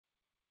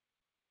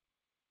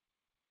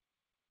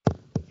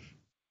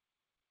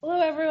Hello,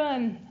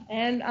 everyone,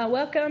 and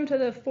welcome to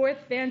the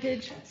fourth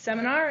VaNTAGE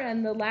seminar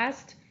and the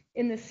last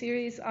in the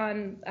series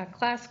on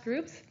class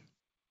groups.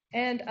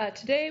 And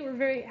today we're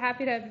very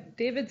happy to have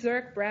David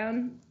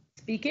Zureick-Brown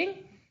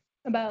speaking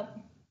about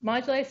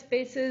moduli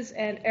spaces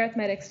and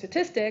arithmetic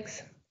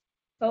statistics.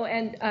 Oh,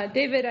 and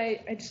David,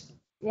 I just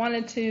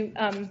wanted to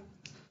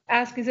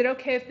ask, is it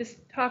okay if this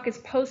talk is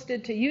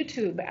posted to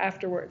YouTube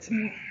afterwards?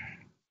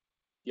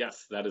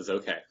 Yes, that is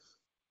okay.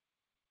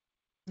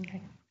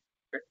 Okay.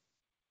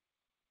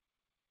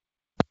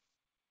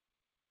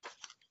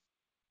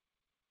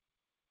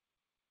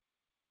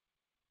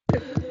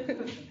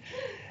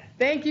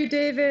 Thank you,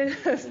 David.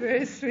 That's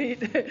very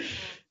sweet.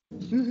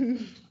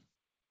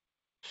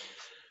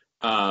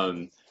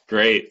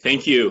 Great,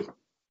 thank you.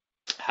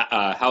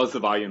 How's the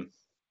volume?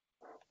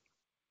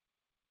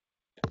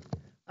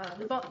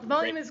 The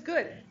volume is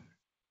good.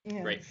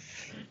 Yeah. Great.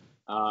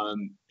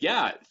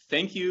 Yeah,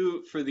 thank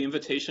you for the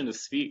invitation to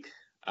speak.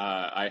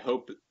 I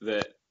hope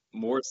that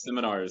more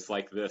seminars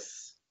like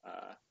this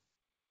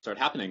start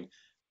happening.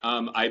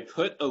 I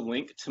put a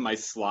link to my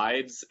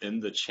slides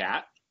in the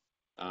chat.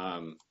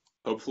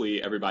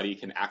 Hopefully everybody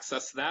can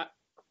access that.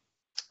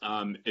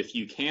 If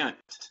you can't,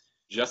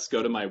 just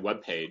go to my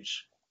webpage,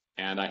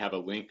 and I have a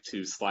link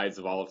to slides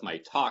of all of my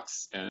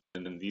talks, and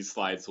then these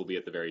slides will be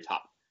at the very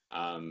top.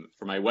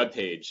 For my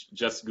webpage,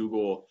 just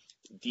Google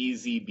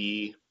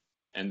DZB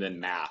and then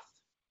math,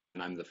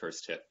 and I'm the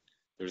first hit.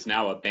 There's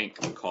now a bank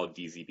called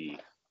DZB,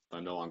 so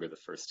I'm no longer the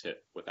first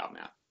hit without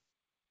math.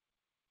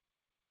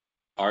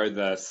 Are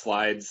the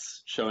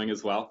slides showing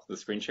as well, the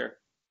screen share?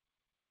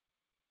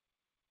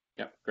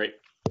 Yeah, great.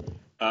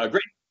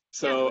 Great.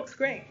 So, yeah, looks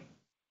great.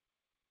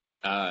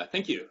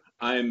 Thank you.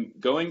 I'm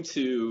going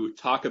to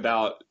talk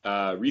about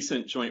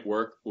recent joint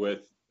work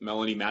with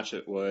Melanie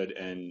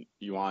Matchettwood and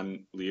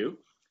Yuan Liu.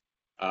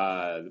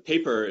 The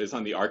paper is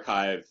on the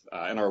archive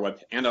and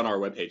on our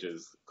web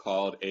pages,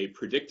 called "A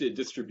Predicted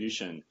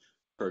Distribution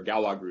for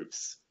Galois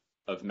Groups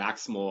of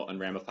Maximal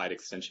Unramified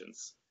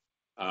Extensions."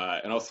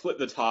 And I'll split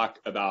the talk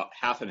about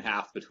half and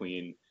half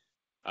between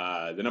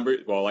the number,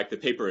 well, like the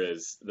paper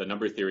is, the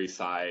number theory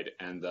side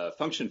and the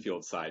function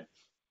field side.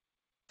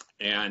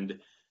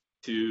 And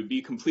to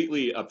be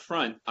completely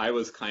upfront, I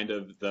was kind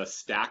of the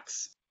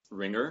stacks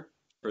ringer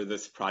for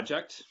this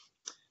project,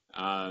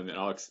 and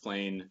I'll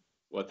explain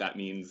what that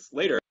means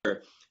later.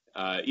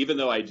 Even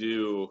though I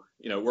do,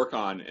 work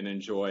on and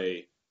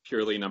enjoy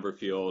purely number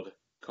field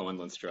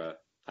Cohen-Lenstra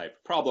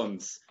type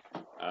problems,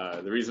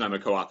 the reason I'm a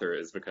co-author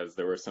is because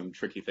there were some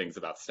tricky things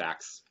about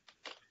stacks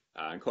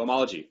and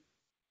cohomology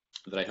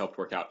that I helped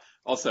work out.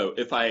 Also,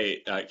 if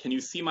can you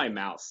see my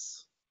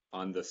mouse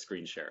on the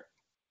screen share?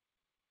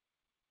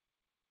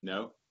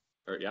 No?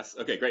 Or yes?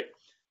 Okay, great.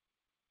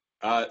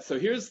 So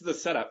here's the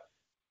setup.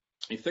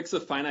 You fix a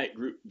finite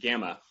group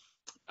gamma.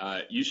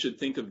 You should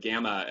think of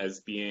gamma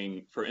as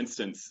being, for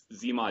instance,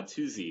 z mod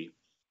 2z.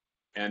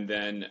 And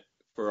then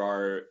for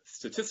our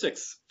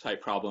statistics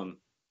type problem,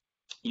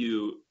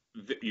 you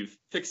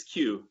fix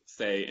q,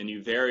 say, and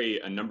you vary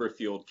a number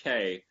field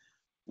k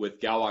with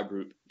Galois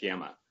group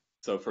gamma.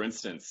 So for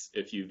instance,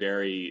 if you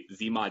vary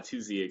z mod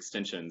 2z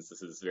extensions,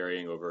 this is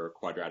varying over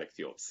quadratic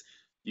fields.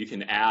 You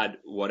can add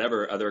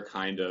whatever other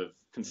kind of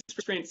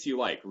constraints you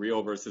like,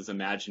 real versus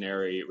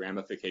imaginary,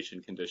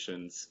 ramification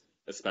conditions,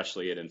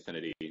 especially at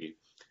infinity,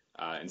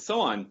 and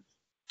so on.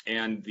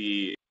 And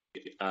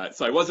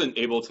so I wasn't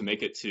able to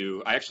make it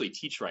to, I actually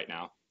teach right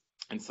now,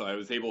 and so I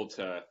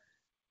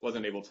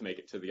wasn't able to make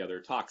it to the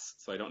other talks,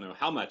 so I don't know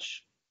how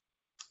much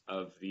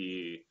of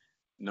the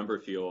number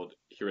field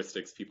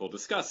heuristics people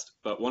discussed,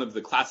 but one of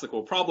the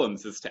classical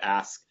problems is to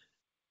ask,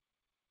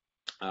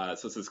 so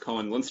this is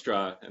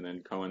Cohen-Lenstra and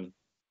then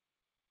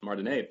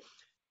Cohen-Martinet,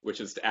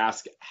 which is to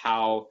ask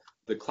how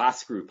the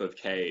class group of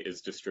K is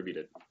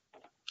distributed.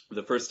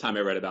 The first time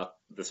I read about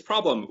this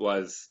problem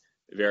was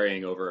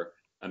varying over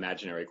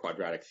imaginary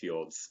quadratic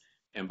fields.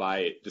 And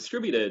by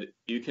distributed,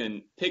 you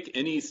can pick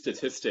any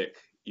statistic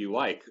you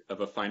like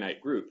of a finite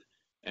group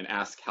and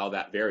ask how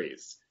that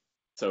varies.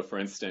 So for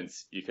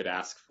instance, you could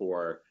ask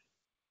for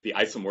the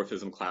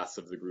isomorphism class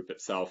of the group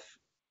itself,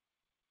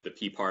 the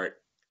p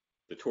part,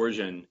 the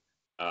torsion,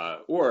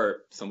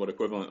 or somewhat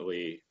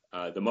equivalently,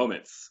 the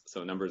moments,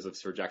 so numbers of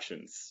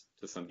surjections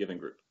to some given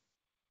group,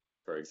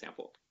 for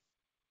example.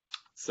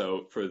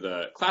 So for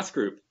the class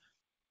group,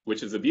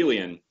 which is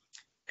abelian,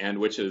 and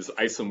which is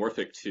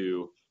isomorphic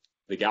to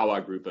the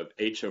Galois group of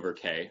H over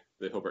K,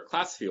 the Hilbert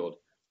class field,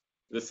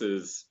 this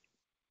is,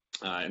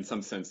 in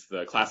some sense,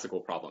 the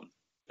classical problem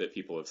that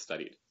people have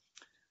studied.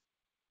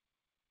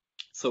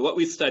 So what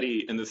we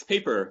study in this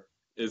paper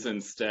is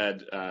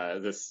instead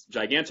this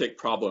gigantic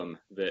problem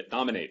that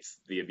dominates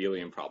the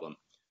abelian problem,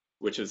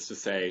 which is to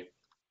say,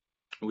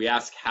 we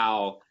ask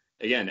how,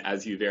 again,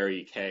 as you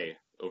vary K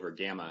over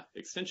gamma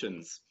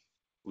extensions,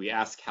 we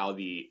ask how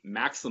the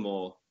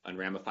maximal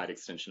unramified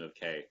extension of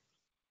K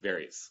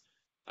varies.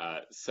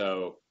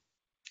 So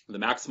the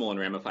maximal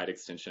unramified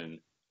extension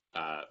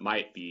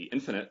might be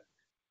infinite,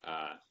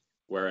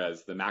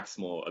 whereas the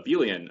maximal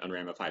abelian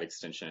unramified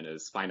extension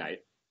is finite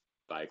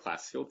by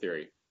class field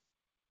theory.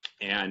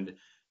 And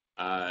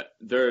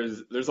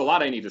there's a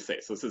lot I need to say.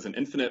 So this is an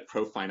infinite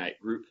profinite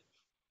group,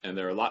 and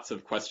there are lots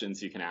of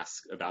questions you can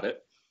ask about it.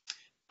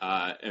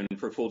 And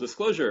for full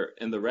disclosure,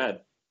 in the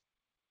red,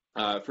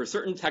 for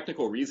certain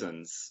technical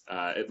reasons,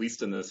 at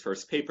least in this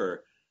first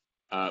paper,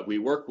 we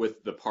work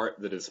with the part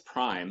that is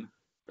prime,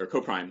 or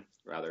coprime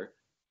rather,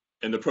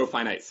 in the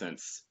profinite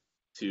sense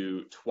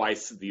to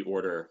twice the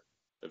order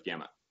of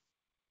gamma.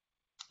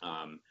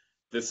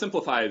 This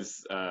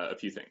simplifies a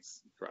few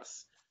things for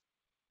us.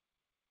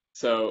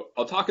 So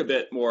I'll talk a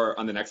bit more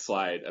on the next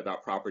slide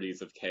about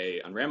properties of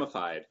K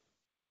unramified,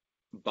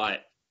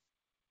 but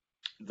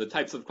the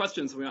types of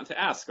questions we want to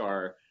ask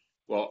are,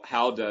 well,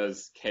 how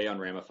does K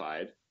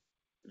unramified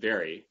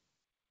vary?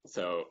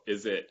 So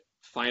is it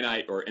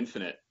finite or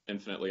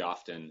infinitely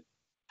often?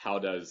 How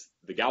does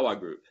the Galois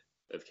group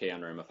of K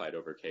unramified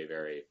over K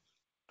vary?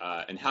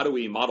 And how do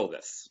we model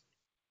this?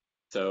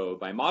 So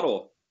by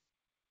model,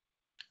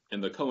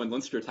 in the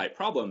Cohen-Lindster type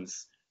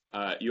problems,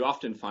 you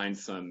often find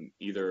some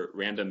either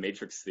random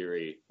matrix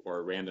theory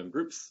or random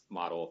groups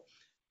model.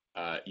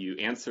 You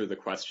answer the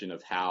question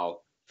of how,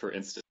 for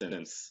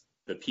instance,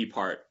 the P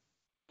part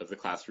of the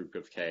class group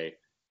of K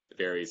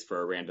varies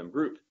for a random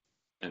group,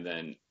 and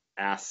then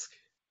ask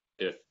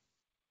if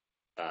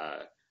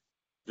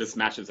this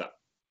matches up.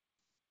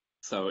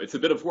 So it's a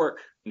bit of work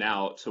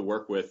now to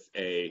work with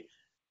a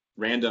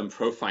random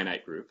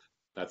profinite group.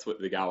 That's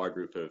what the Galois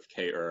group of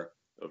K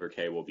over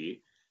K will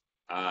be.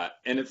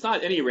 And it's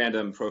not any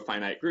random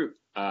profinite group.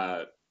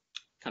 Kind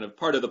of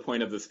part of the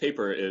point of this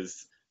paper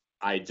is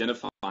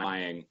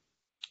identifying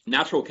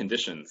natural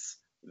conditions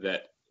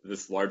that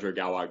this larger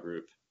Galois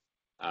group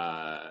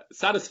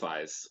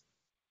satisfies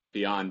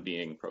beyond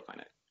being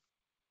profinite.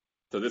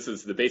 So this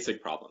is the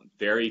basic problem.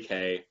 Vary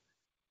K,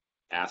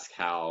 ask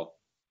how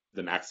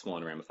the maximal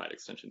and ramified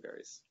extension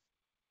varies.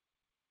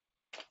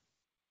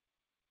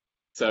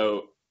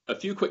 So a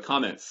few quick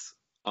comments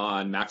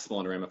on maximal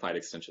and ramified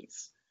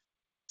extensions.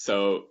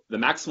 So the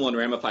maximal and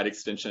ramified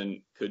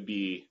extension could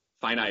be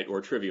finite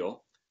or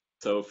trivial.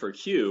 So for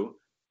Q,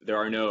 there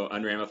are no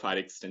unramified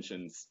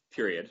extensions,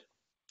 period.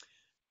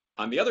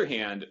 On the other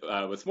hand,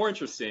 what's more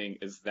interesting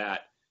is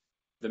that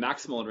the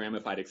maximal and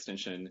ramified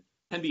extension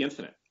can be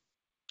infinite.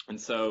 And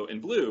so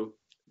in blue,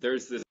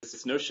 there's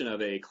this notion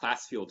of a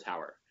class field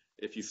tower.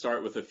 If you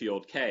start with a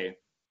field K,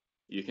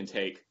 you can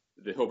take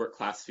the Hilbert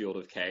class field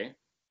of K,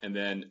 and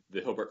then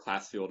the Hilbert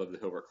class field of the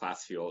Hilbert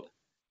class field,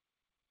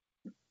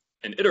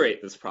 and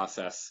iterate this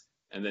process,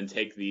 and then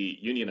take the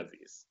union of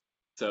these.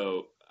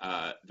 So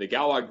the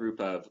Galois group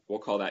of, we'll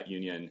call that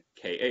union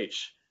KH,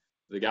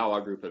 the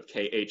Galois group of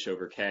KH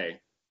over K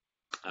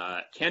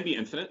can be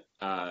infinite.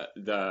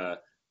 The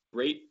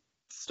great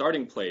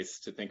starting place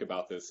to think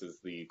about this is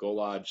the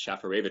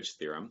Golod-Shafarevich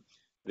theorem.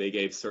 They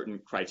gave certain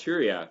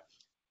criteria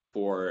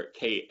for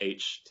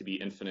KH to be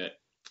infinite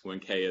when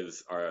K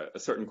is a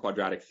certain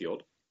quadratic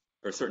field,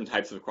 or certain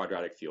types of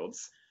quadratic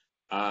fields.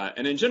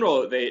 And in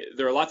general,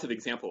 there are lots of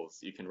examples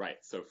you can write.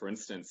 So for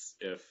instance,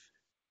 if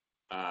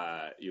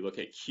you look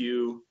at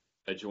Q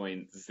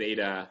adjoin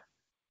zeta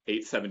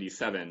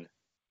 877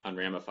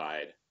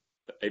 unramified,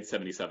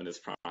 877 is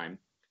prime,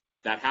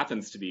 that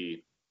happens to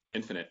be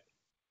infinite.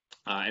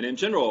 And in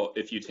general,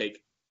 if you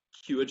take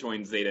Q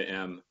adjoin zeta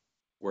M,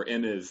 where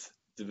M is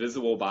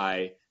divisible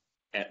by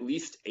at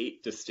least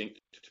 8 distinct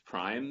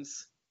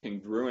primes,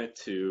 congruent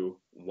to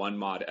 1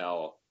 mod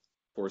L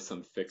for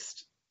some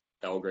fixed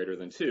L greater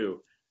than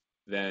 2,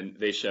 then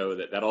they show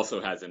that that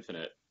also has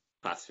infinite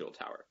class field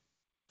tower.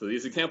 So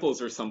these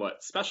examples are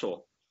somewhat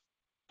special,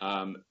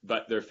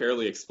 but they're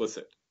fairly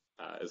explicit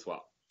as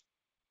well.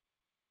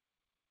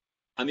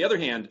 On the other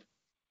hand,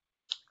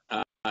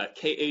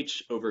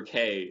 KH over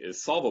K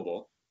is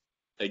solvable,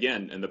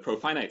 again, in the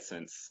profinite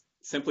sense,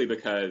 simply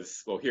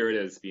because, well, here it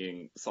is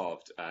being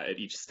solved. At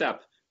each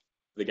step,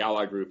 the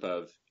Galois group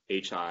of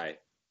HI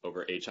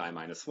over HI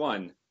minus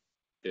 1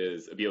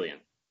 is abelian.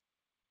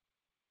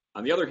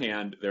 On the other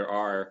hand, there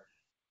are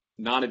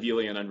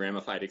non-abelian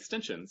unramified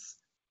extensions.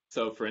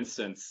 So for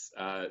instance,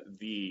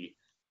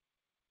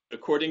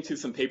 according to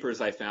some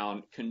papers I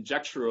found,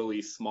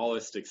 conjecturally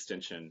smallest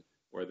extension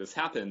where this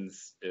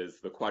happens is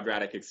the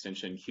quadratic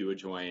extension Q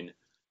adjoin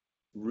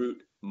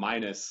root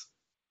minus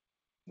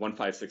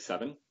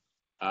 1567.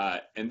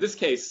 In this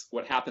case,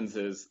 what happens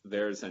is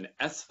there's an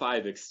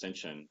S5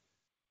 extension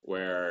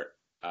where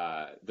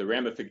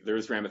there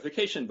is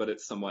ramification, but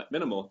it's somewhat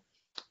minimal.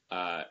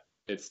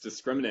 Its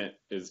discriminant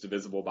is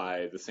divisible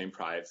by the same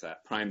primes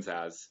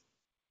as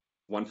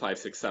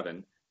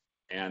 1567,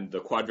 and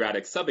the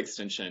quadratic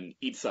subextension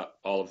eats up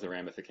all of the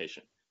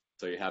ramification.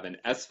 So you have an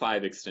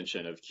S5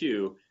 extension of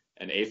Q,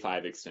 an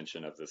A5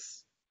 extension of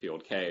this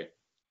field K,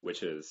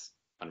 which is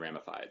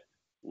unramified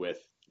with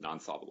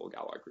non-solvable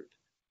Galois group.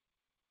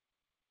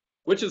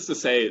 Which is to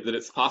say that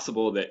it's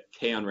possible that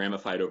K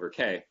unramified over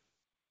K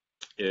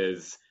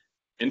is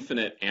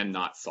infinite and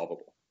not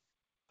solvable.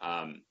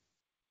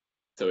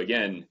 So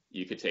again,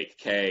 you could take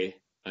K,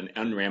 an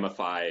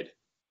unramified,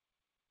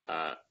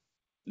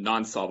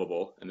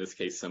 non-solvable, in this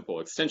case simple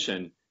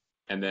extension,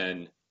 and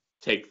then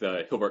take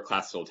the Hilbert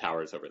class field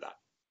towers over that.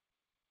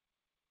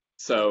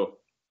 So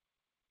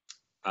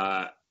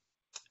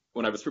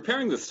when I was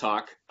preparing this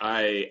talk,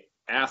 I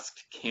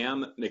asked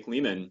Cam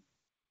McLeeman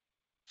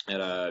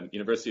at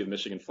University of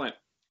Michigan Flint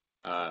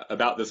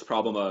about this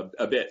problem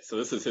a bit. So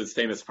this is his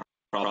famous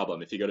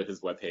problem. If you go to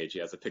his webpage, he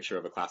has a picture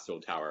of a class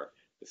field tower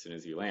as soon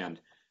as you land.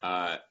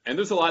 And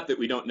there's a lot that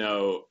we don't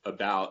know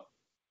about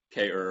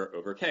K-er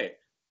over K.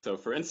 So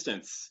for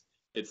instance,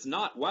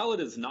 while it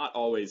is not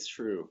always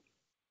true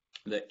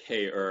that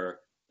K-er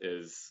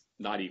is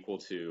not equal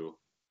to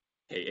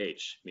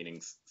KH,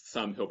 meaning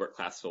some Hilbert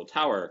class field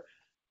tower,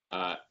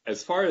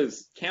 as far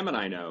as Cam and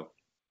I know,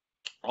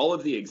 all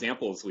of the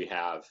examples we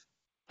have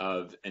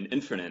of an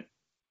infinite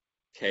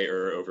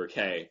K-er over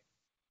K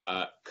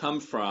come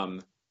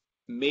from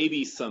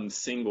maybe some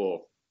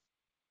single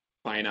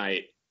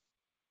finite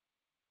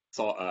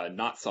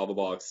not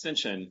solvable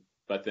extension,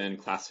 but then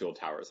class field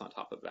towers on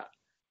top of that,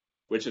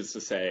 which is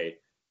to say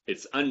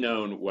it's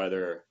unknown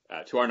whether,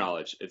 to our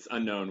knowledge, it's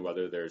unknown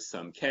whether there's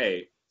some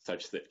K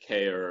such that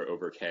K-er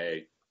over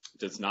K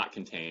does not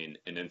contain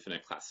an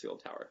infinite class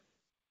field tower.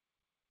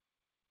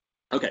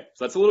 Okay,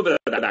 so that's a little bit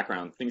of that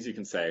background, things you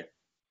can say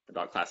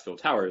about class field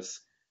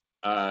towers,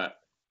 I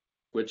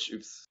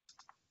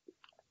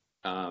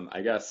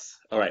guess,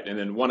 all right, and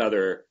then one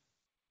other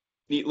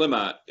neat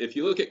lemma. If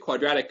you look at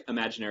quadratic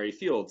imaginary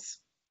fields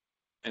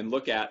and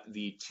look at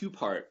the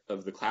two-part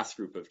of the class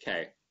group of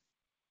K,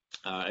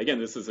 again,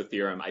 this is a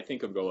theorem, I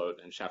think, of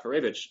Golod and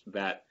Shafarevich,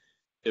 that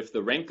if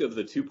the rank of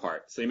the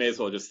two-part, so you may as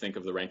well just think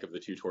of the rank of the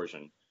two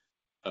torsion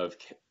of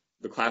K,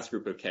 the class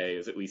group of K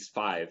is at least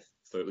 5,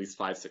 so at least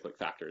 5 cyclic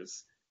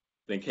factors,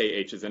 then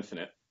KH is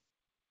infinite.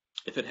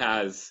 If it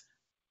has,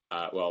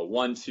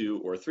 1, 2,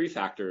 or 3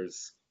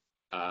 factors,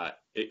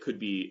 it could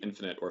be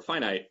infinite or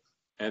finite.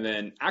 And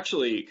then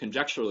actually,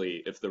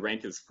 conjecturally, if the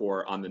rank is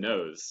 4 on the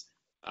nose,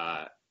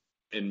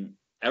 in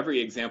every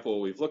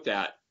example we've looked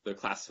at, the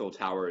class field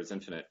tower is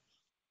infinite.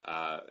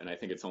 And I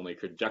think it's only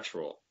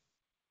conjectural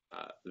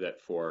that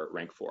for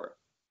rank 4,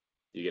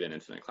 you get an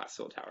infinite class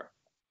field tower.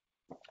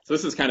 So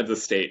this is kind of the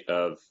state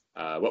of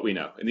what we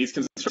know. And these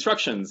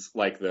constructions,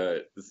 like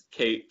the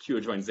Q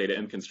adjoins zeta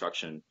M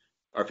construction,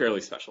 are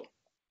fairly special.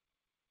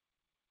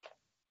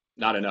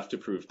 Not enough to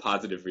prove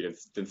positive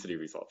density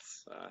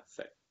results,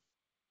 say.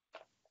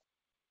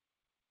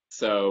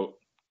 So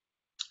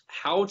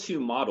how to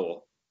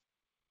model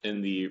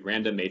in the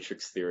random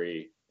matrix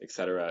theory, et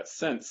cetera,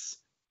 sense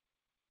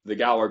the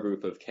Galois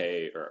group of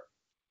K-er?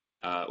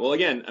 Well,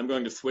 again, I'm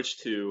going to switch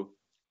to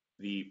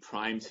the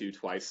prime to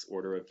twice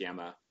order of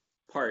gamma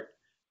part.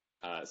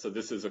 So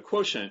this is a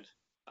quotient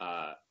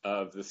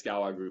of this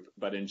Galois group,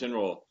 but in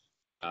general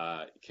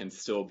can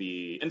still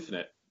be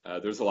infinite.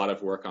 There's a lot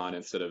of work on,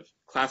 instead of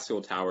class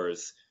field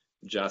towers,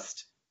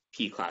 just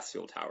P class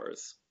field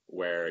towers,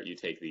 where you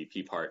take the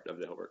P part of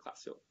the Hilbert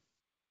class field.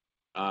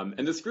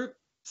 And this group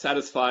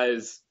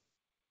satisfies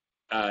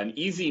an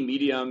easy,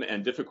 medium,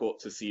 and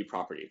difficult to see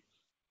property.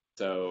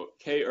 So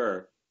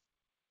K-er,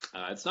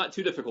 it's not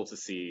too difficult to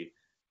see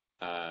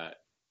that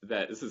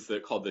this is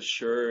called the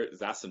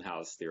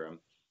Schur-Zassenhaus theorem,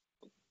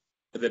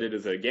 that it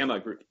is a gamma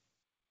group.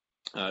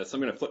 So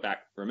I'm going to flip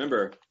back.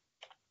 Remember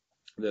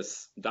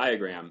this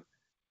diagram.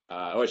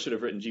 I should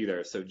have written G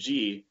there. So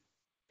G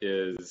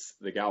is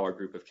the Galois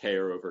group of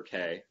K-er over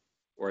K,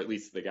 or at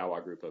least the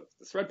Galois group of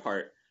this red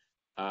part.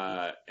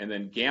 And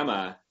then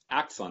gamma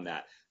acts on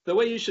that. The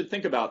way you should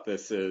think about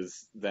this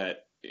is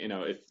that,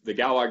 if the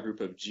Galois group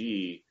of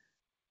G,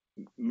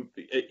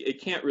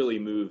 it can't really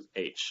move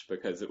H,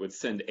 because it would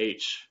send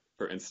H,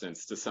 for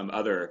instance, to some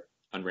other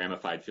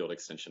unramified field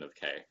extension of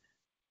K.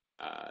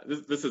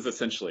 This is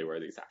essentially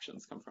where these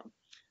actions come from.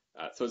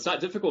 So it's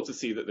not difficult to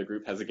see that the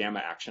group has a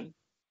gamma action,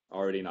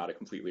 already not a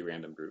completely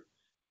random group.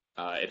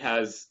 It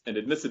has an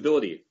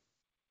admissibility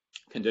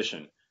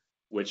condition,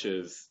 which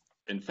is,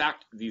 in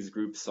fact, these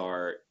groups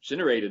are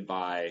generated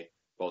by,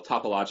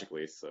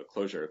 topologically, so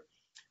closure,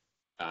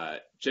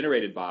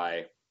 generated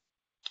by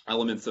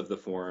elements of the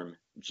form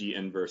G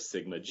inverse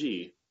sigma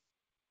G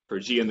for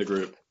G in the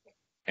group,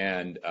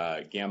 and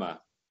gamma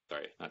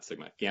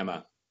and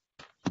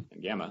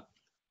gamma.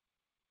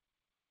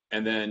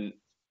 And then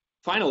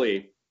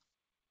finally,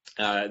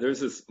 there's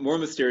this more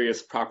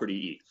mysterious property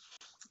E,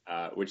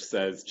 which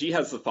says G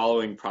has the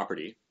following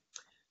property.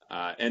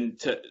 And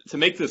to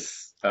make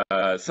this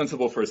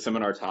sensible for a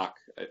seminar talk,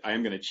 I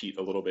am going to cheat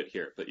a little bit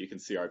here, but you can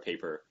see our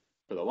paper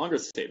for the longer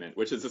statement,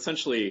 which is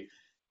essentially,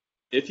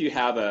 if you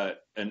have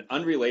an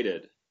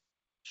unrelated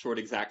short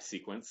exact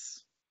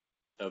sequence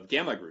of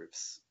gamma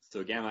groups,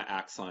 so gamma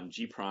acts on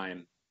G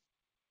prime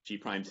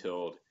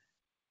tilde,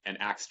 and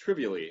acts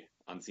trivially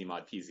on Z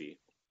mod PZ.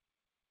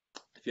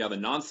 If you have a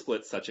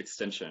non-split such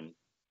extension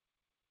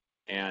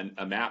and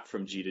a map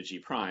from G to G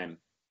prime,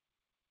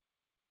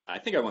 I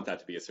think I want that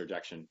to be a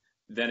surjection,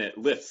 then it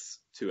lifts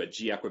to a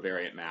G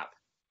equivariant map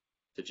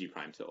to G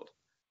prime tilde.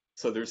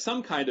 So there's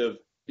some kind of,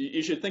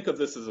 you should think of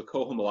this as a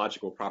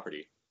cohomological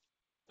property,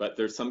 but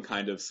there's some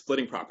kind of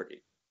splitting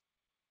property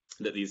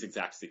that these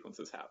exact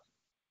sequences have.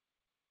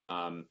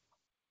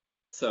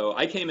 So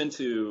I came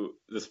into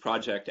this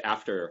project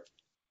after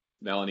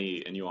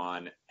Melanie and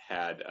Yuan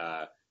had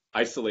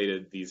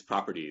isolated these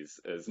properties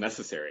as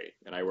necessary,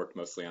 and I worked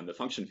mostly on the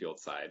function field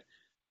side.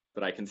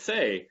 But I can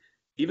say,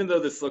 even though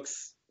this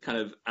looks kind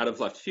of out of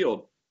left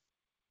field,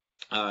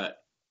 I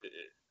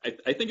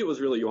think it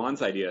was really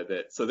Yuan's idea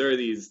that, so there are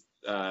these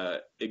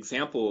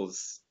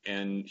examples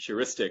and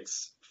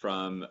heuristics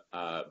from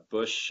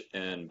Bush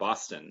and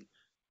Boston,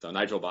 so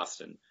Nigel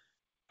Boston,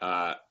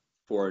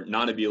 for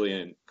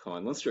non-abelian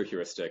Cohen-Lindster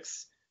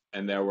heuristics,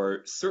 and there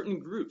were certain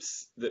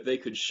groups that they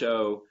could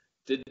show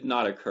did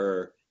not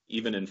occur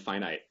even in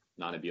finite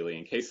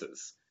non-abelian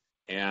cases.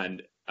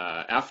 And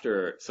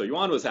so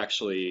Yuan was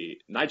actually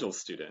Nigel's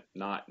student,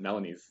 not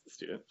Melanie's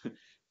student.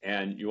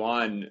 And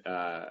Yuan,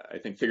 I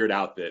think, figured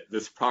out that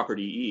this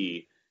property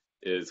E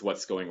is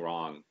what's going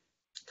wrong,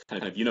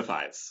 kind of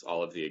unifies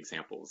all of the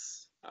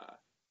examples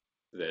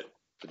that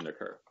didn't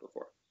occur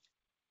before.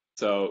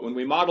 So when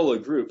we model a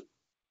group,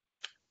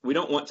 we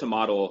don't want to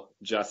model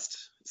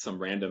just some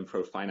random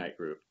profinite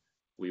group.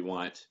 We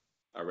want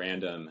a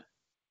random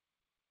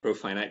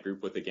profinite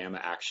group with a gamma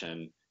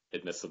action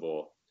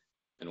admissible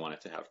and want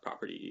it to have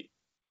property E.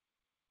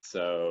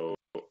 So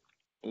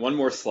one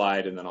more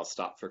slide and then I'll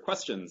stop for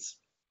questions.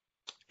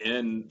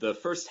 In the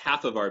first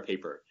half of our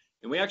paper,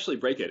 and we actually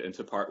break it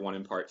into part 1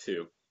 and part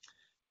 2,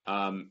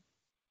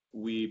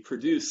 we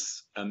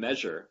produce a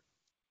measure,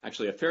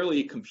 actually a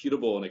fairly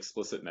computable and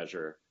explicit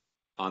measure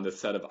on the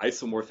set of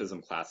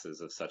isomorphism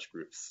classes of such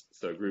groups.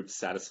 So groups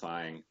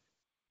satisfying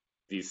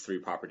these 3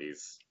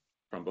 properties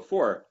from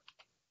before.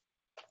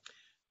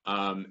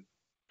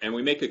 And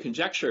we make a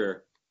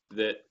conjecture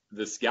that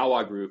this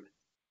Galois group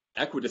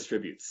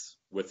equidistributes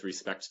with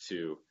respect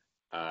to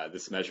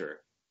this measure,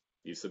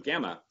 use of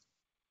gamma.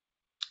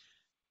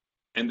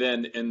 And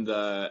then and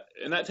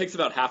that takes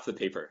about half the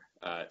paper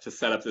to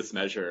set up this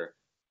measure,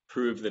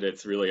 prove that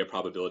it's really a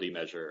probability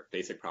measure,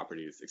 basic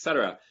properties,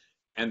 etc.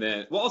 And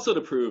then, well, also to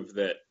prove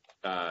that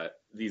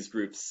these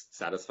groups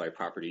satisfy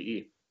property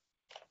E.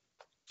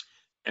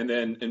 And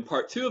then in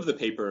part 2 of the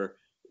paper,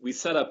 we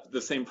set up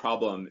the same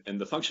problem in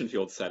the function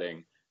field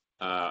setting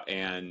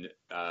and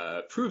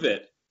prove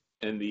it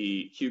in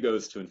the Q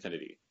goes to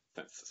infinity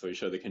sense. So we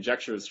show the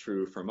conjecture is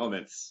true for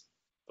moments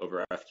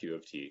over FQ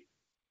of t.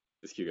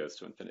 This Q goes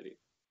to infinity.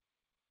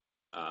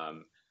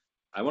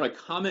 I want to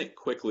comment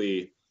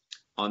quickly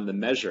on the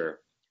measure.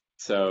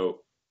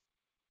 So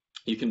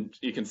you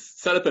can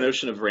set up a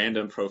notion of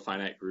random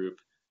profinite group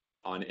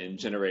on N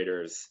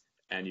generators,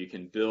 and you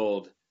can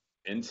build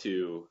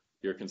into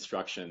your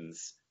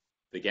constructions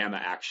the gamma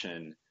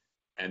action,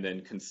 and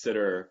then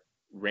consider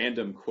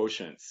random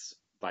quotients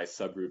by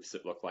subgroups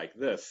that look like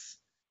this.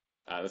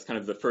 That's kind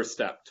of the first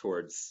step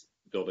towards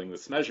building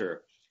this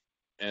measure.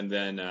 And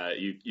then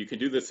you can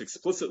do this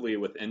explicitly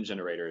with N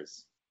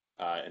generators,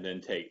 and then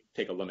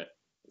take a limit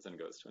as N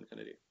goes to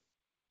infinity.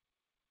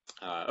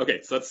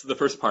 Okay, so that's the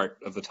first part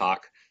of the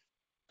talk.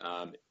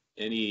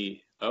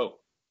 Any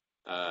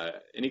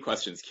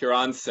questions?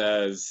 Kieran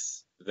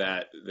says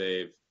that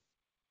they've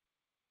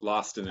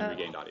lost and then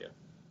regained audio.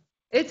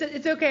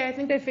 It's okay. I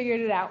think they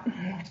figured it out.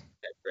 Okay,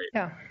 great.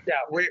 Yeah,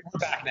 we're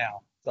back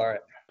now. Sorry.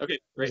 Okay,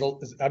 great.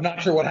 I'm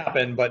not sure what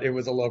happened, but it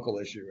was a local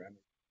issue.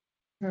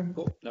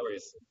 Cool, no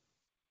worries.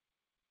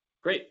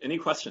 Great, any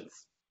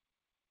questions?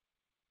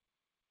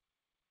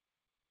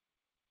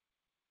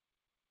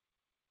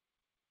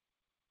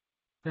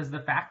 Does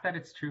the fact that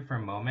it's true for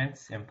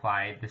moments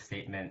imply the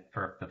statement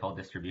for the full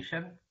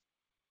distribution?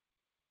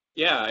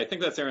 Yeah, I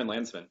think that's Aaron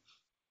Landsman.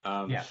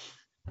 Yeah.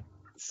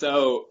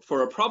 So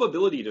for a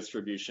probability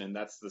distribution,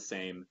 that's the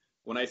same.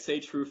 When I say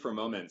true for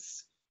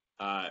moments,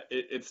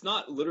 it's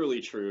not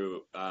literally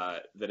true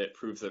that it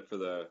proves it for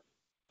the,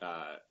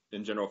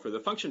 in general, for the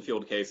function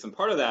field case. And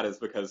part of that is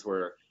because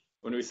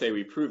when we say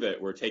we prove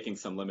it, we're taking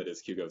some limit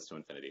as Q goes to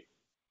infinity.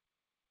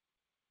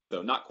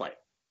 So not quite,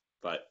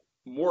 but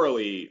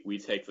morally, we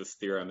take this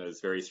theorem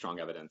as very strong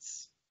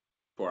evidence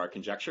for our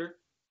conjecture.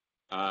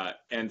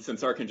 And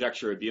since our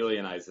conjecture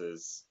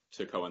abelianizes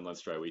to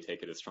Cohen-Lindster, we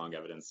take it as strong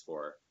evidence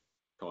for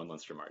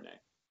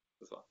Cohen-Lindster-Martinet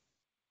as well.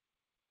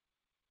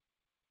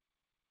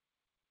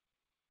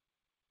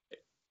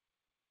 Okay.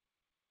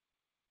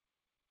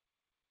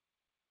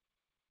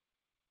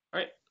 All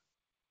right,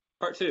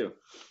 part 2.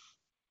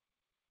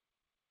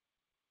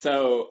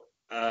 So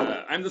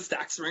I'm the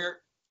stack stringer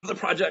of the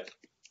project.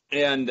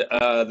 And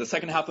the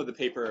second half of the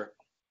paper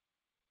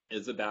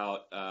is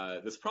about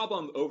this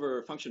problem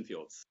over function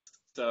fields.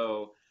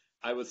 So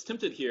I was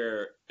tempted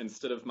here,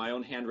 instead of my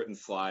own handwritten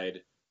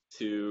slide,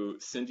 to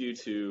send you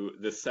to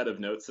this set of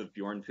notes of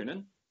Bjorn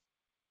Poonen.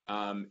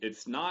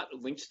 It's not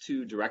linked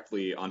to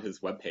directly on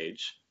his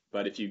webpage,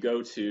 but if you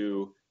go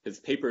to his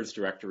papers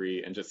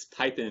directory and just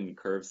type in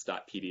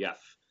curves.pdf,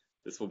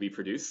 this will be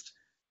produced.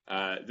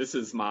 This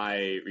is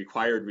my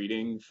required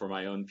reading for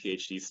my own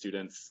PhD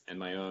students and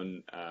my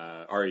own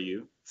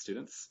REU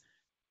students.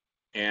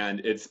 And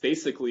it's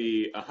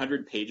basically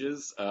 100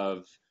 pages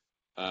of,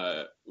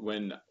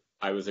 when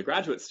I was a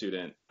graduate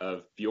student,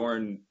 of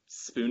Bjorn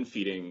spoon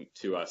feeding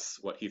to us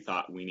what he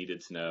thought we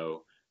needed to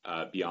know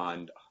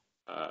beyond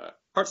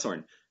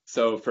Hartshorne.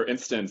 So for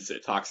instance,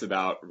 it talks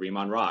about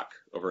Riemann Roch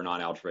over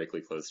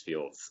non-algebraically closed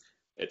fields.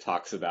 It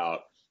talks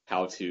about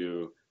how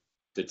to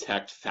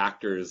detect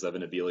factors of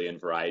an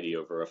abelian variety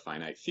over a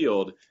finite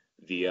field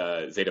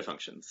via zeta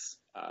functions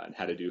and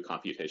how to do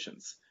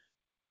computations.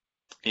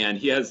 And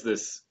he has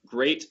this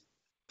great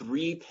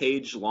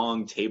 3-page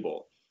long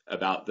table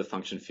about the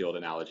function field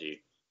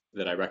analogy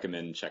that I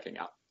recommend checking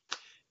out.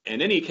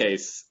 In any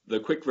case, the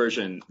quick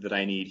version that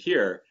I need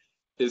here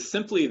is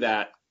simply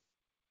that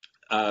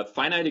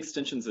finite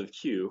extensions of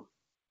Q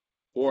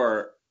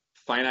or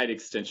finite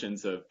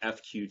extensions of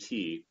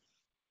FQT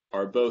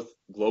are both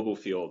global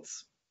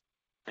fields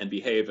and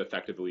behave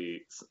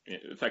effectively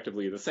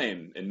the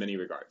same in many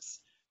regards.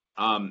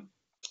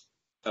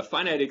 A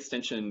finite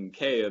extension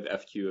K of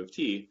FQ of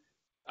T,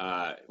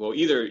 well,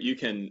 either you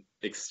can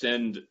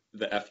extend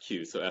the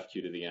FQ, so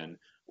FQ to the N,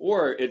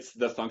 or it's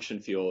the function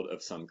field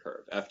of some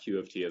curve. FQ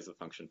of T is a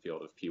function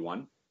field of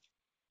P1.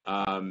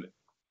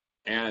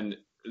 And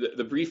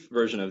the brief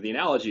version of the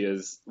analogy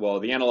is, well,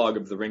 the analog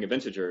of the ring of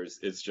integers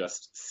is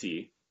just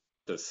C.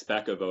 The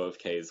spec of O of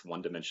K is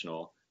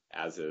one-dimensional,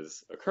 as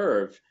is a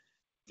curve.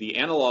 The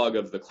analog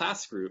of the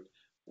class group,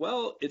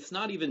 well, it's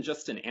not even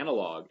just an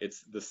analog,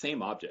 it's the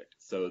same object.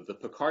 So the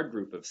Picard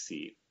group of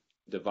C,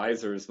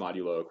 divisors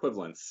modulo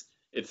equivalence,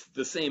 it's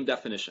the same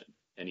definition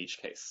in each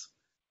case.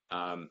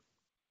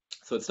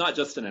 So it's not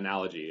just an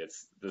analogy,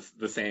 it's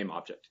the same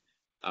object.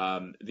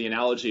 The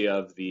analogy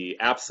of the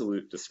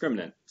absolute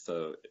discriminant,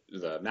 so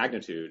the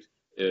magnitude,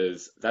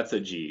 that's a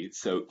G.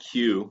 So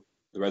Q,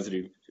 the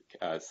residue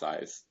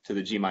size, to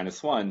the G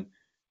minus 1,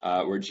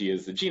 where G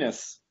is the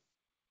genus.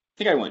 I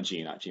think I want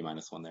G, not G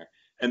minus 1 there.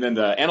 And then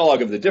the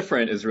analog of the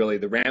different is really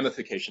the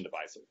ramification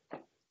divisor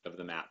of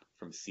the map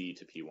from C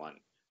to P1.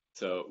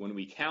 So when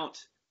we count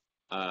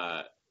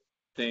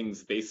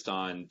things based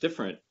on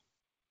different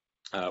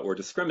or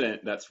discriminant,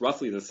 that's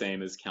roughly the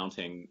same as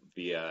counting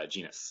the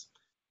genus.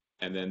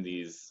 And then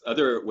these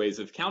other ways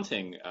of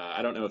counting,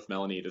 I don't know if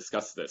Melanie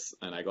discussed this,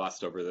 and I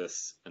glossed over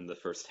this in the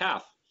first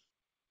half,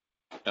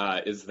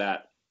 is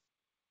that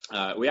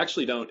we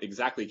actually don't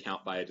exactly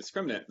count by a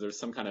discriminant. There's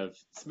some kind of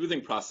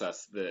smoothing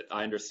process that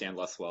I understand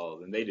less well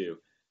than they do,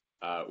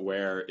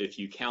 where if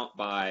you count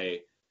by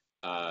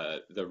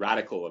the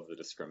radical of the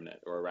discriminant,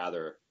 or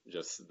rather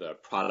just the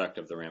product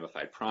of the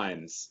ramified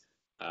primes,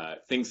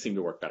 things seem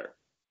to work better.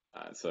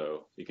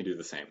 So you can do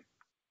the same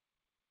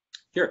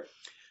here.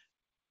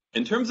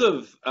 In terms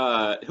of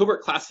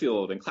Hilbert class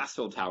field and class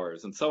field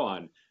towers and so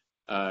on,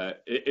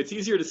 it's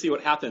easier to see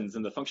what happens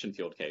in the function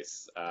field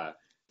case.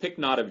 Pick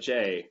not of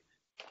J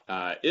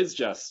is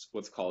just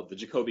what's called the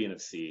Jacobian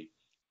of C.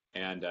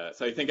 And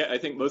so I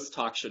think most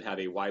talks should have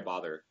a why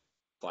bother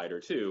slide or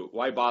two.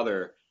 Why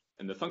bother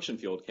in the function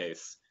field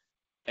case?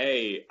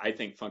 A, I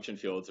think function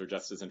fields are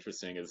just as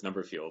interesting as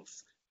number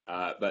fields.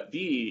 But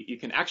B, you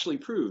can actually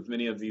prove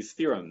many of these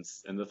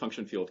theorems in the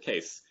function field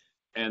case.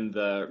 And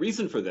the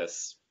reason for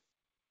this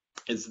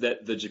is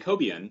that the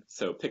Jacobian,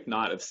 so pick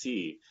not of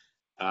C,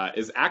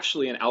 is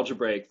actually an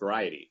algebraic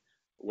variety.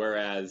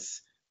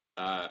 Whereas,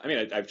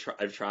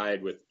 I've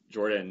tried with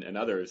Jordan and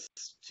others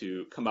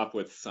to come up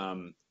with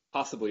some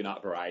possibly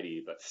not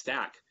variety, but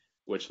stack,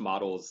 which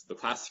models the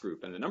class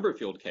group in the number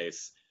field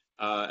case.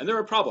 And there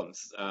are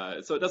problems,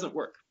 so it doesn't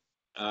work.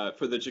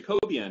 For the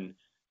Jacobian,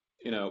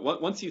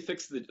 once you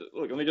fix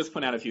let me just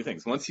point out a few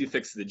things. Once you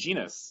fix the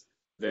genus,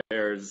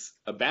 there's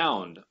a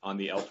bound on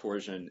the L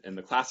torsion in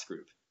the class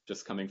group,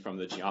 just coming from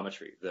the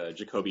geometry. The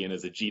Jacobian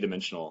is a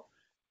G-dimensional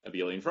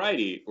abelian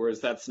variety,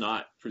 whereas that's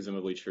not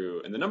presumably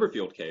true in the number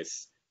field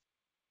case.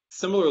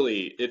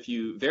 Similarly, if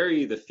you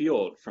vary the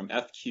field from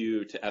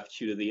FQ to FQ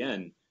to the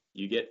N,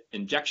 you get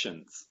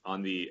injections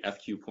on the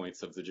FQ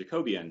points of the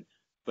Jacobian.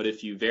 But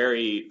if you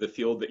vary the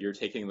field that you're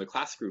taking the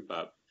class group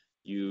up,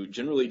 you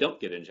generally don't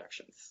get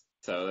injections.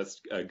 So that's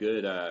a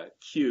good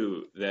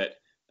cue that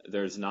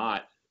there's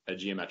not a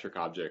geometric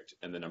object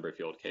in the number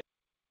field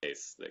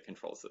case that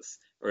controls this.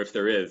 Or if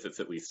there is, it's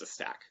at least a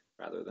stack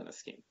rather than a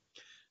scheme.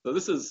 So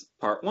this is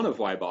part one of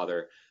why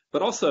bother.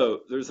 But also,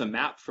 there's a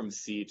map from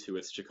C to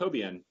its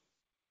Jacobian.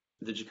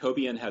 The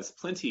Jacobian has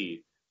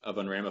plenty of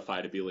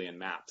unramified abelian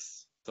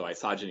maps. So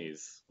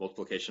isogenies,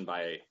 multiplication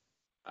by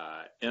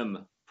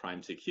M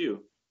prime to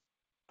Q.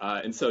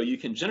 And so you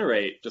can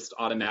generate just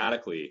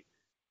automatically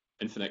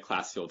infinite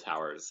class field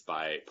towers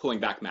by pulling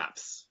back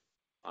maps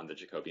on the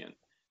Jacobian.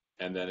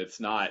 And then it's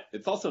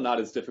also not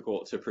as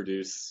difficult to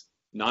produce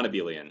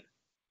non-abelian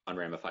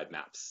unramified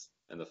maps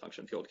in the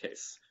function field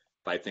case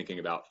by thinking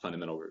about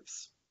fundamental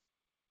groups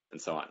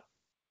and so on.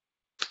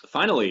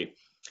 Finally,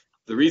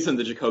 the reason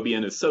the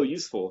Jacobian is so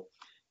useful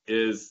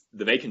is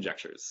the Weil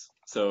conjectures.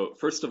 So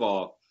first of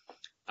all,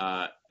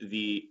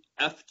 the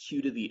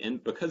FQ to the N,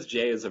 because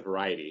J is a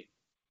variety,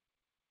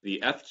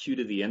 the FQ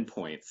to the N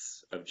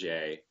points of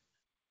J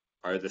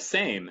are the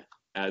same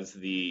as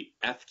the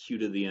FQ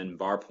to the N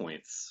bar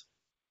points,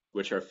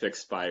 which are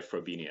fixed by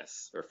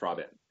Frobenius or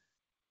Froben.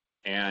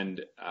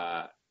 And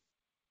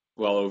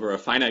over a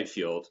finite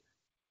field,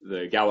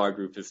 the Galois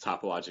group is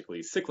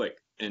topologically cyclic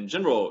in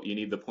general, you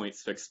need the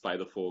points fixed by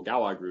the full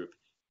Galois group.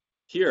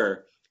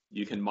 Here,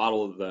 you can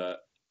model the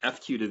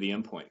FQ to the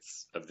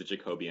endpoints of the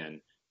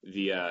Jacobian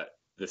via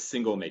the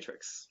single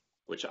matrix,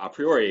 which a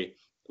priori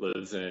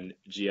lives in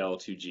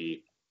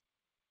GL2G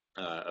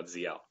of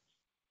ZL.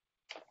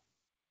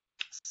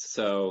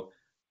 So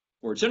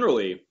more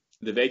generally,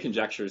 the VaNTAGe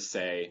conjectures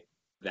say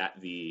that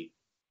the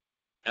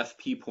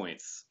FP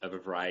points of a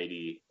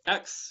variety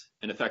X,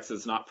 and if X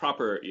is not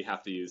proper, you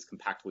have to use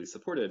compactly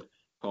supported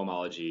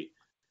cohomology.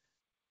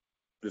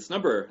 This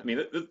number, I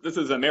mean, this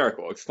is a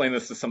miracle. Explain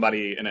this to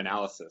somebody in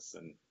analysis,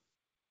 and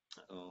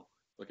oh,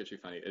 look at you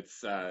funny.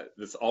 It's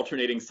this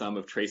alternating sum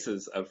of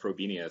traces of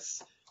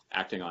Frobenius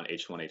acting on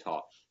H1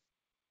 étal.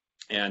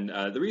 And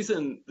the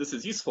reason this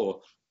is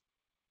useful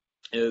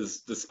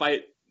is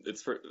despite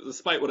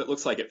what it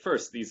looks like at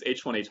first, these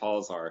H1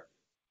 étals are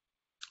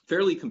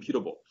fairly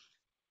computable.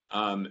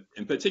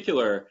 In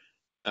particular,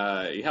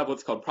 you have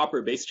what's called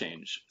proper base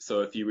change.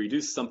 So if you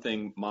reduce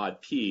something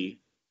mod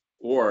P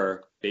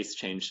or base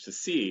change to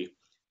C,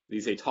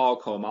 these étal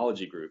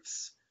cohomology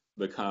groups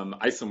become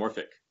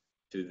isomorphic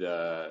to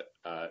the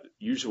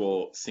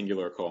usual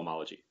singular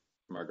cohomology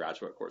from our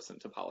graduate course in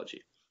topology.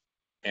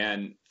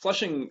 And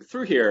flushing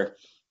through here,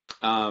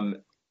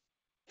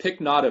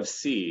 pick not of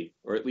C,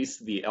 or at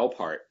least the L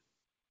part,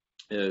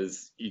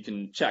 is, you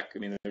can check, I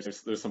mean,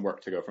 there's some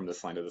work to go from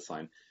this line to this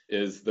line,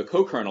 is the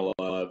co-kernel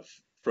of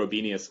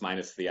Frobenius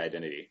minus the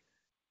identity.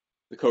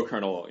 The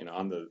co-kernel,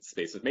 on the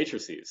space of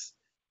matrices.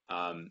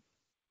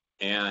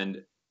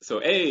 And so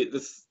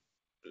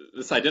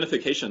this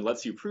identification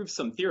lets you prove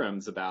some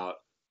theorems about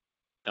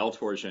L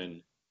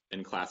torsion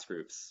in class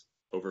groups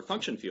over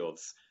function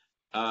fields,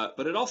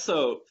 but it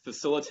also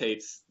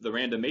facilitates the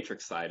random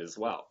matrix side as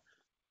well.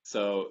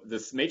 So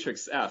this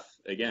matrix F,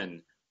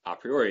 again, a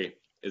priori,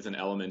 is an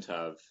element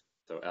of,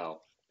 so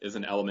L, is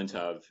an element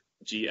of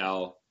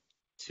GL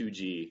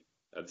 2G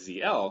of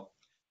ZL.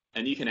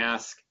 And you can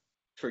ask,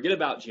 forget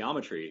about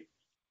geometry.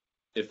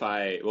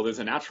 There's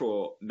a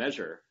natural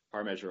measure,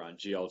 par measure on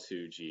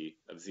GL2G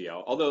of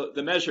ZL, although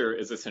the measure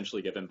is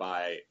essentially given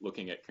by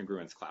looking at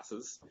congruence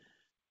classes.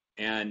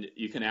 And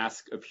you can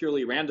ask a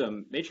purely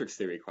random matrix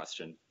theory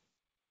question,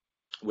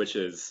 which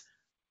is,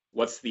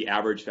 what's the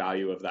average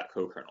value of that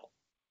co-kernel?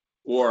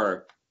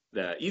 Or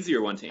the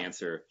easier one to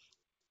answer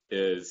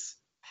is,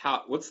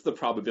 what's the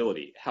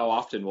probability? How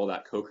often will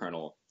that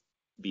co-kernel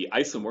be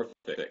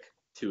isomorphic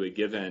to a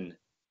given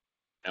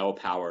L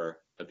power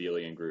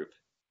abelian group,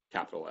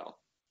 capital L?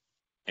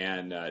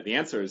 And the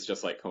answer is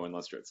just like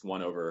Cohen-Lundstedt's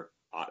 1 over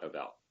aught of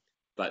L.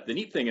 But the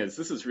neat thing is,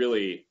 this is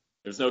really,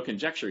 there's no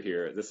conjecture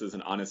here. This is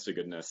an honest to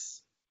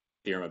goodness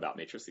theorem about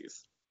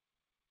matrices.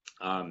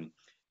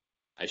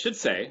 I should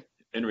say,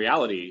 in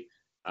reality,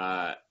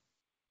 there's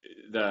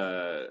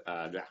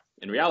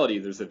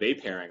a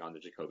VaNTAGe pairing on the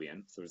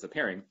Jacobian, so there's a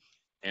pairing,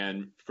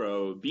 and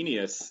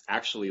Frobenius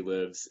actually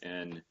lives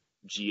in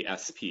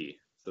GSP,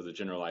 so the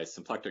generalized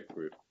symplectic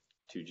group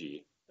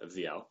 2G of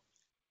ZL,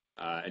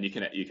 and you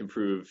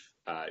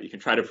can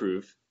try to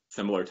prove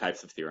similar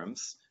types of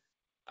theorems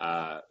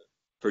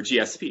for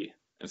GSP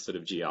instead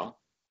of GL.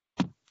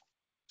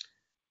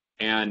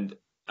 And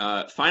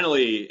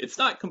finally, it's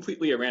not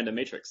completely a random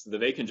matrix. The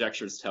VaNTAGe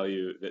conjectures tell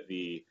you that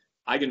the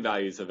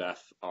eigenvalues of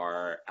F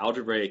are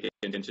algebraic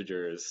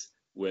integers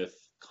with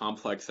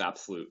complex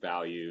absolute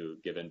value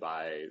given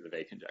by the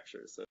VaNTAGe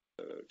conjectures, so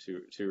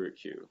 2 root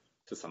q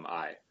to some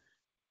I.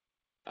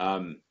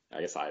 I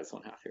guess I is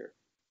 1/2 here.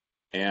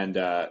 And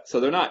so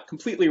they're not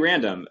completely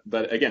random,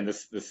 but again,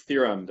 this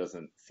theorem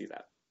doesn't see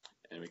that.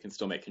 And we can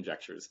still make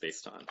conjectures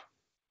based on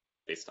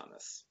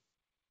this.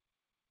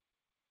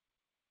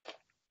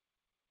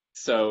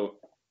 So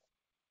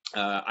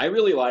I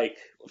really like,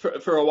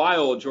 for a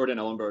while, Jordan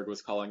Ellenberg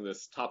was calling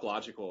this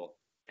topological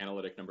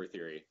analytic number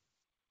theory.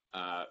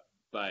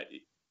 But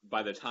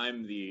by the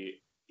time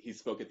he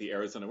spoke at the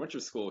Arizona Winter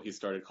School, he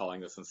started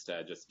calling this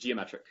instead just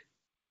geometric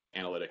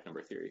analytic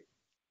number theory.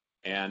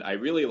 And I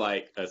really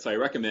like, so I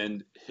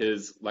recommend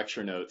his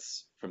lecture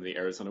notes from the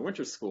Arizona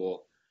Winter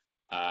School,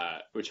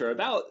 which are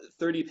about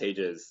 30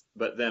 pages,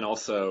 but then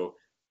also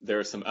there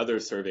are some other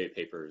survey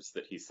papers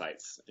that he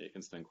cites. You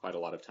can spend quite a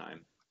lot of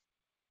time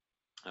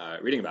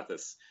reading about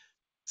this.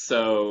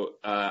 So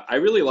I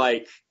really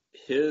like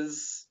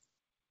his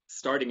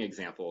starting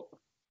example,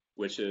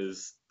 which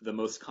is the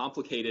most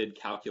complicated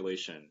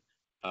calculation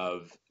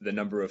of the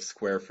number of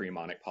square free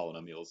monic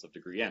polynomials of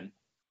degree n.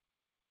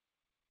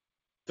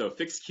 So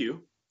fix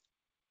q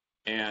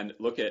and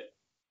look at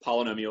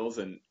polynomials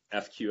in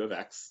fq of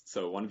x,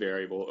 so one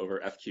variable over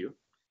fq,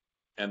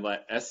 and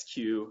let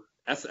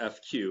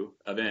sfq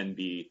of n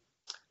be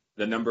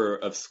the number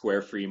of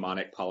square free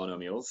monic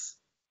polynomials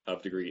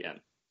of degree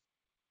n.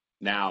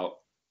 Now,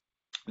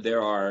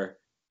 there are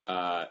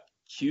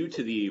q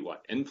to the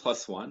n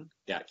plus 1?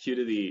 Yeah, q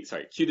to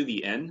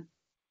the n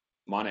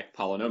monic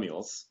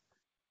polynomials,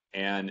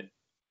 and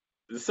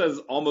this says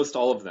almost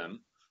all of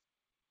them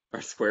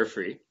are square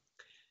free.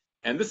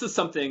 And this is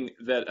something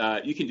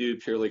that you can do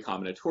purely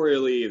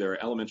combinatorially. There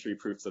are elementary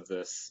proofs of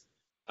this.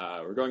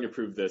 We're going to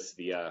prove this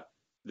via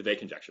the VaNTAGe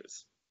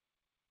conjectures.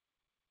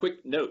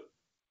 quick note,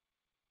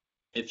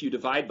 if you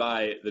divide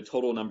by the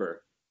total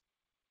number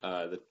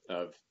of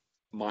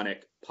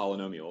monic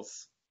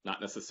polynomials, not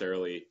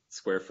necessarily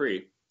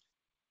square-free,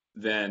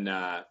 then,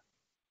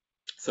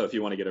 so if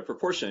you want to get a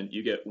proportion,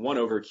 you get 1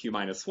 over q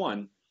minus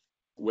 1,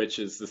 which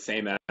is the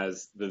same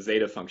as the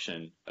zeta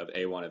function of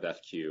a1 of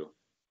fq,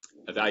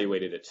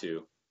 evaluated at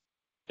 2,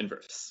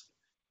 inverse.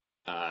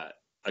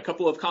 A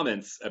couple of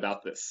comments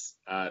about this.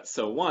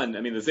 So one,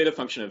 I mean, the zeta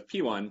function of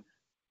p1,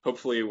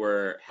 hopefully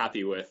we're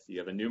happy with. You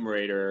have a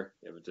numerator,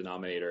 you have a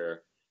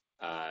denominator.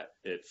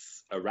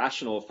 It's a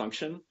rational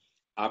function.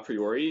 A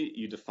priori,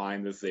 you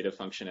define this zeta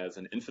function as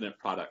an infinite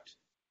product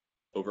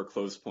over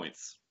closed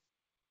points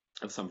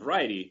of some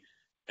variety.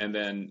 And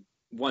then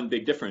one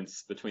big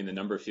difference between the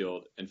number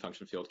field and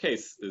function field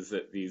case is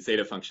that the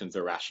zeta functions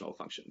are rational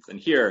functions. And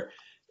here,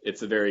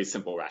 it's a very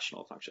simple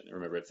rational function.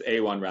 Remember, it's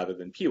a1 rather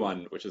than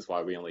p1, which is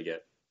why we only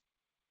get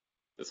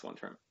this one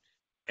term.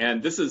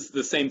 And this is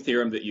the same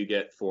theorem that you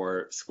get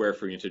for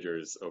square-free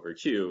integers over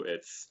q.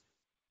 It's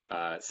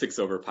 6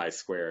 over pi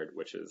squared,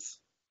 which is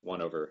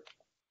 1 over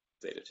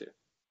zeta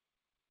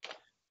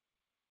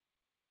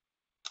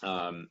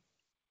 2.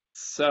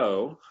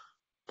 So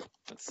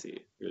let's see,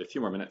 we have a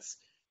few more minutes.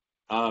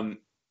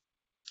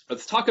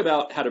 Let's talk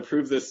about how to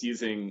prove this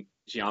using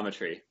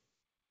geometry.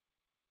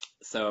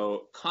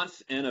 So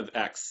conf n of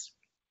x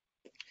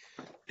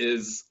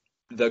is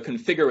the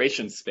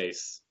configuration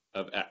space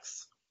of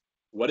x.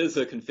 What is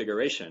a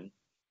configuration?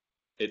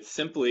 It's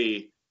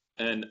simply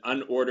an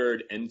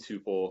unordered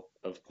n-tuple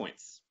of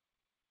points.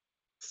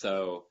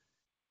 So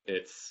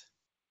it's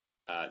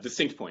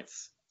distinct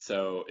points.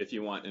 So if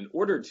you want an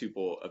ordered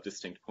tuple of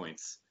distinct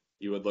points,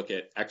 you would look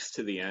at x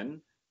to the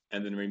n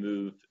and then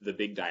remove the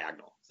big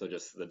diagonal. So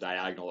just the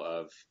diagonal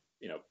of,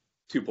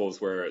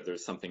 tuples where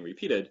there's something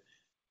repeated.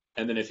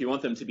 And then if you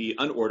want them to be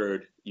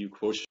unordered, you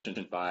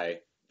quotient by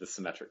the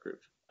symmetric group.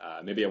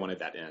 Maybe I wanted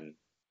that n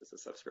as a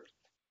subscript.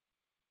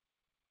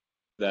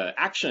 The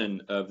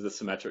action of the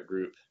symmetric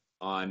group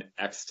on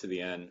x to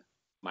the n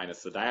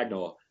minus the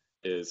diagonal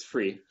is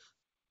free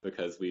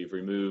because we've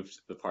removed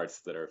the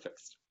parts that are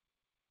fixed.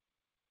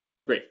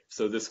 Great,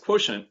 so this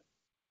quotient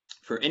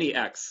for any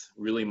x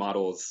really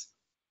models,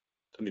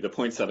 the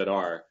points of it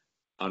are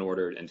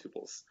unordered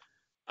n-tuples.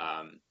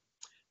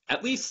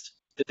 At least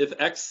if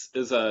x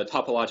is a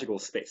topological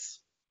space.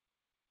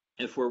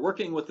 If we're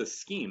working with a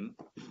scheme,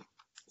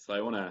 so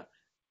I want to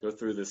go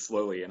through this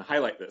slowly and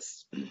highlight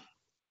this.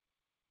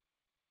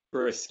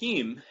 For a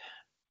scheme,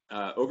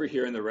 over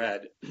here in the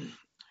red,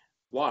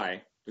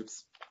 y,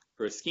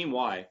 for a scheme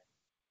y,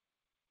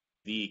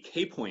 the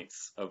k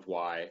points of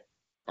y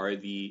are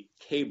the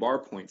k bar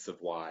points of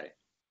y,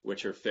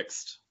 which are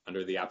fixed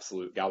under the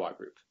absolute Galois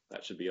group.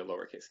 That should be a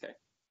lowercase k.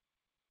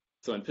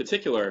 So in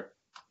particular,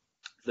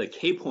 the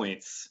k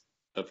points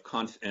of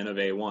conf n of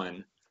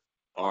a1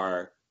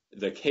 are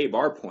the k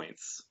bar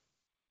points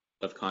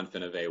of conf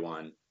n of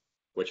a1,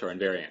 which are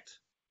invariant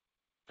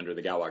under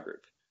the Galois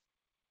group.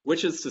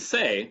 Which is to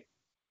say,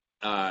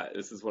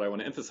 this is what I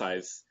want to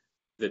emphasize,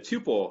 the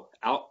tuple,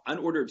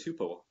 unordered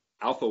tuple,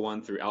 alpha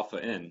 1 through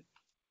alpha n,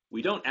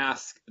 we don't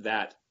ask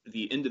that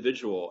the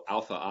individual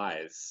alpha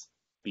i's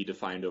be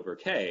defined over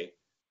k,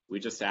 we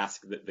just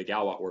ask that the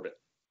Galois orbit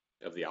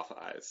of the alpha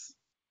i's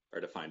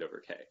are defined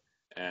over k.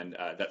 And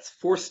that's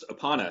forced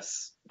upon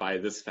us by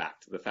this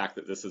fact. The fact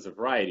that this is a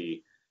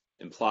variety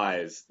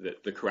implies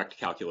that the correct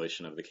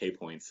calculation of the k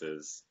points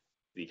is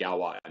the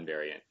Galois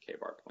invariant k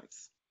bar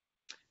points.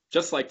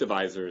 Just like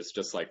divisors,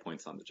 just like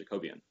points on the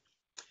Jacobian.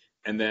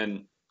 And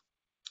then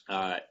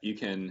you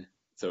can,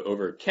 so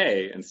over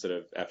k instead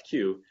of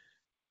fq,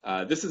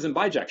 this is in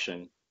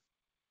bijection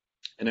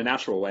in a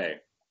natural way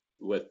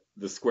with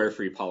the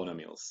square-free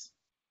polynomials.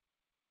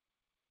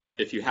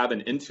 If you have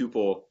an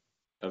n-tuple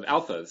of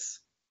alphas,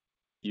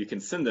 you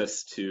can send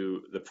this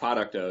to the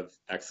product of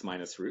x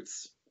minus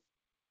roots.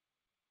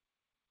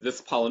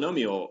 This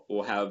polynomial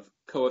will have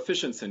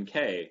coefficients in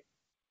k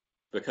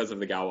because of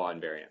the Galois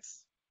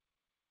invariance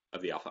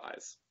of the alpha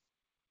i's.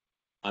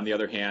 On the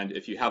other hand,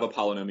 if you have a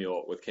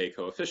polynomial with k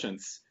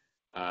coefficients,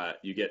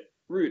 you get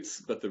roots,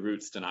 but the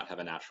roots do not have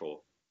a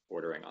natural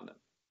ordering on them.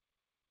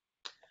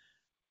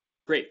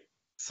 Great.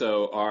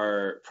 So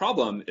our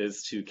problem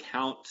is to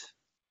count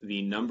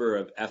the number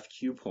of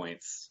fq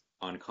points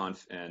on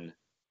conf n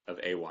of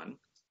a1.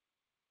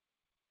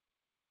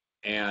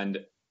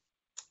 And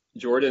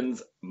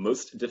Jordan's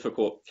most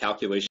difficult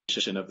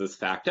calculation of this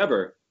fact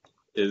ever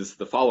is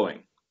the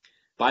following.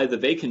 By the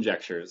VaNTAGe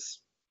conjectures,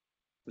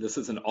 this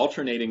is an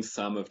alternating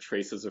sum of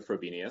traces of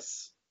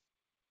Frobenius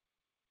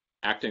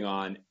acting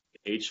on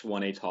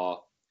H1 étal,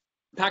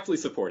 compactly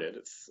supported.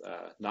 It's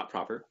not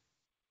proper.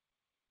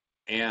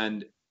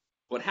 And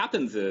what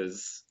happens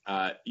is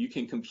you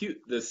can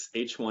compute this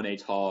H1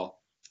 étal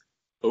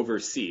over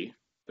C,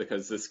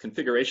 because this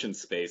configuration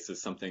space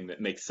is something that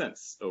makes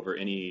sense over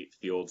any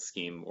field,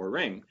 scheme, or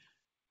ring.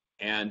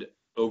 And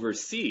over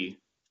C,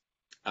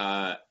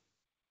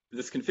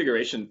 this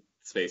configuration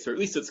space, or at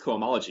least its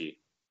cohomology,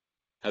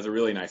 has a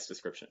really nice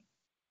description.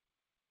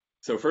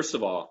 So first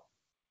of all,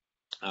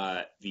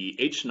 the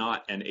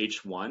H0 and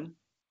H1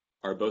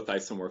 are both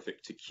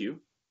isomorphic to Q,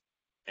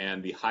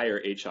 and the higher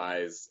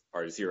HIs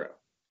are 0.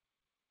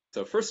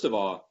 So first of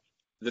all,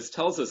 this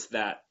tells us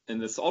that in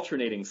this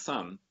alternating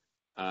sum,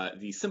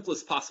 the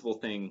simplest possible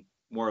thing,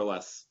 more or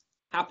less,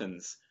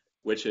 happens,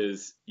 which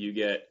is you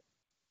get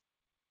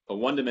a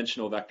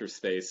one-dimensional vector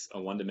space,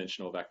 a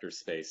one-dimensional vector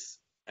space,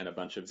 and a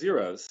bunch of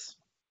zeros.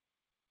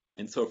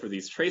 And so for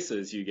these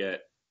traces, you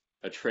get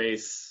a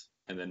trace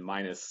and then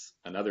minus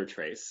another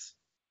trace.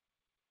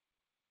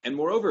 And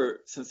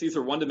moreover, since these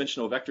are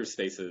one-dimensional vector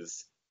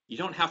spaces, you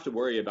don't have to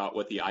worry about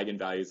what the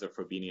eigenvalues of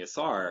Frobenius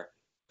are,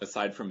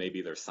 aside from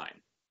maybe their sign.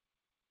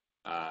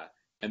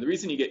 And the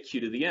reason you get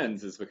Q to the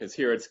n's is because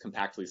here it's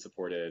compactly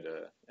supported,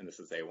 and this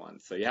is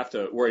A1. So you have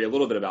to worry a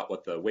little bit about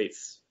what the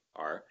weights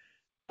are.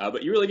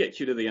 But you really get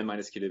Q to the n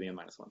minus Q to the n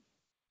minus 1.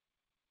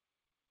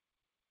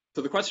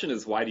 So the question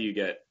is, why do you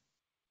get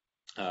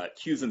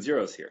Q's and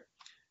zeros here?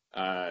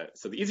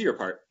 So the easier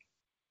part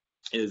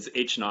is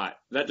H0.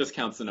 That just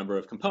counts the number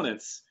of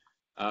components.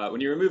 When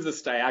you remove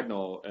this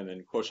diagonal and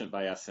then quotient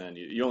by Sn,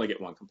 you only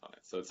get one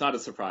component. So it's not a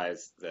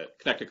surprise that,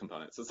 connected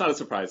component, so it's not a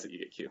surprise that you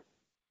get Q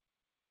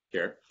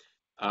here.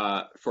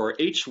 For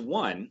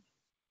H1,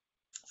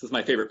 this is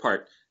my favorite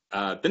part,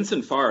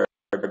 Benson Farr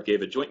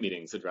gave a joint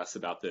meetings address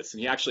about this,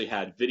 and he actually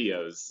had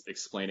videos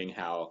explaining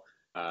how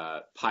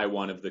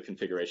pi1 of the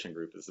configuration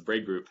group is the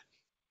braid group.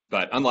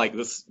 But unlike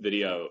this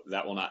video,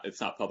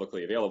 it's not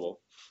publicly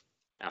available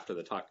after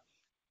the talk.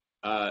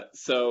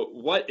 So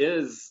what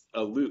is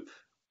a loop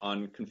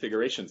on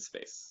configuration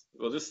space?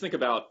 Well, just think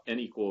about n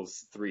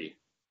equals 3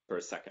 for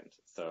a second.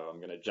 So I'm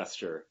going to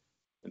gesture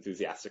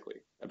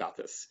enthusiastically about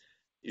this.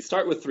 You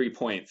start with 3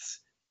 points,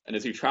 and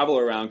as you travel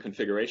around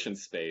configuration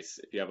space,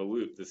 if you have a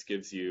loop, this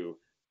gives you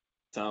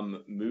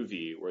some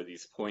movie where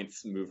these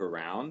points move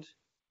around,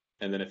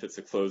 and then if it's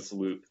a closed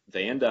loop,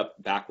 they end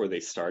up back where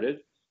they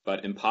started,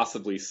 but in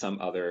possibly some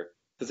other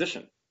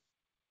position.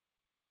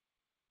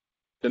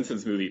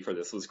 Benson's movie for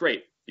this was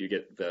great. You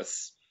get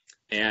this.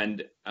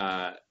 And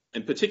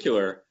in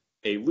particular,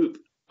 a loop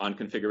on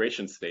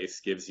configuration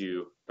space gives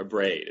you a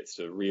braid. It's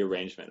a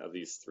rearrangement of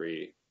these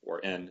 3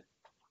 or n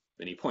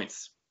many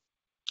points.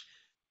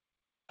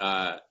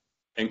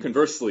 And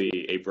conversely,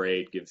 a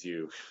braid gives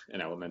you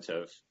an element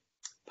of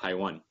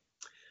pi1.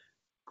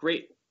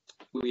 Great.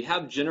 We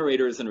have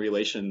generators and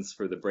relations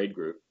for the braid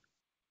group.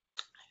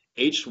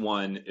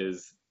 H1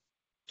 is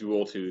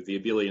dual to the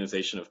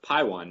abelianization of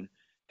pi1,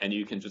 and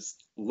you can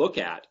just look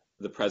at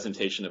the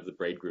presentation of the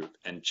braid group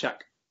and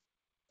check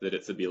that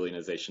its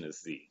abelianization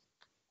is Z.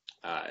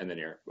 And then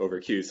you're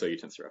over Q, so you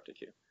tensor up to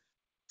Q.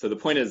 So the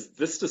point is,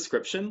 this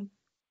description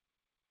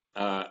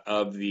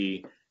of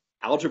the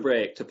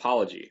algebraic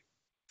topology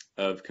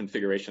of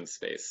configuration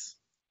space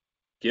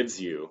gives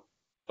you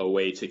a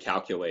way to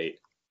calculate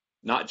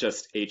not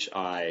just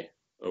HI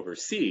over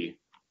C,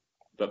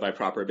 but by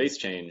proper base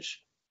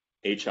change,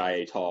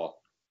 HI tall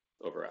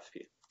over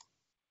FP.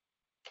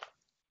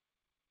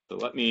 So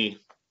let me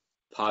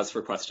pause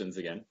for questions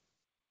again.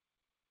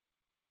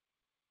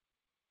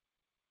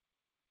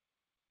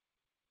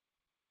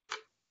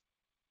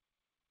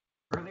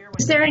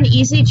 Is there an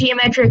easy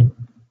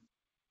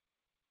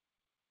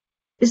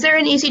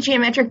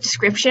geometric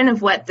description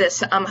of what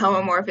this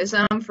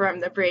homomorphism from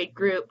the braid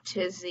group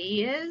to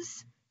Z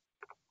is?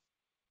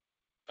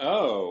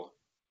 Oh,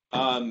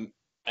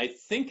 I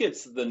think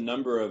it's the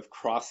number of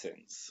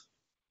crossings,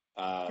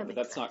 but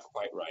that's not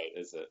quite right,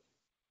 is it?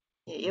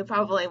 You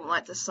probably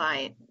want the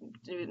sign,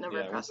 do the number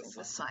of crossings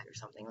with sign or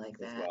something like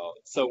that. Well,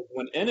 so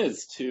when n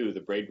is 2, the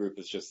braid group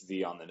is just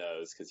Z on the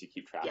nose because you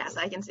keep track. Yes,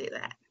 I can see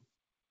that.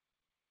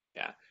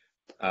 Yeah.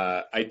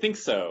 I think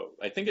so.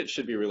 I think it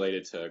should be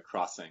related to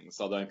crossings,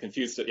 although I'm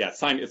confused. Yeah,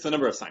 it's the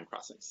number of sign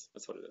crossings.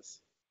 That's what it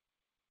is.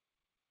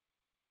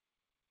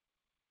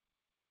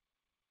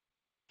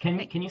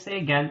 Can you say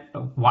again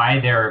why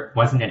there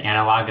wasn't an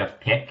analog of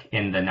pick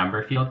in the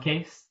number field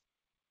case?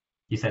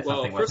 You said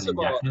something wasn't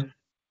injective.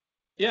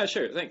 Yeah,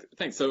 sure.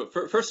 Thanks. So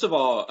first of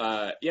all,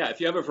 yeah, if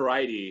you have a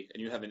variety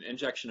and you have an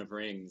injection of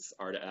rings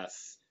R to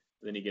S,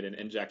 then you get an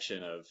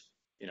injection of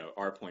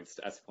R points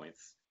to S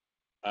points.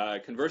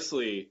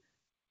 Conversely,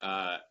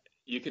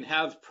 you can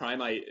have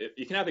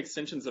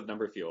extensions of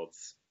number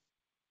fields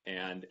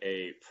and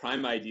a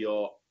prime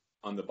ideal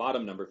on the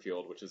bottom number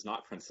field, which is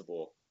not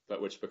principal,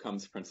 but which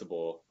becomes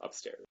principal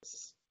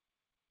upstairs.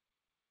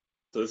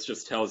 So this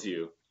just tells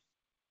you,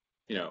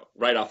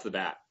 right off the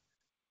bat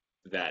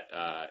that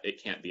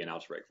it can't be an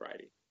algebraic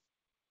variety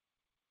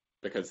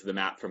because the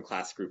map from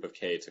class group of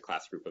K to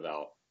class group of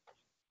L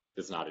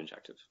is not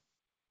injective.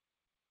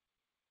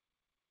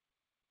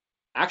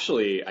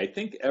 Actually, I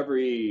think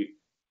every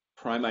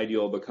prime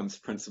ideal becomes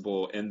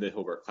principal in the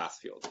Hilbert class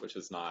field, which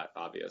is not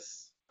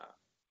obvious.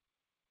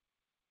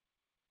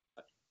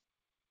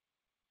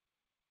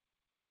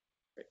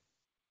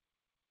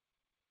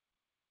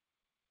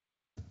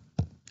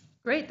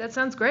 Great, that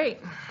sounds great.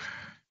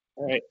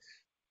 All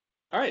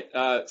right.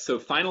 So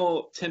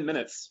final 10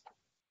 minutes.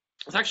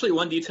 There's actually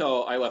one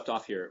detail I left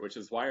off here, which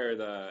is why are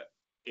the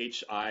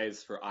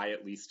HIs for I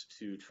at least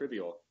 2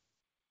 trivial?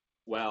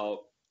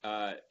 Well,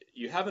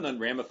 you have an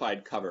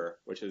unramified cover,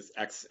 which is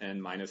xn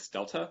minus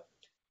delta.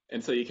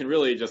 And so you can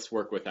really just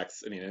work with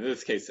x. I mean, in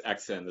this case,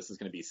 xn, this is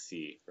going to be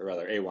c, or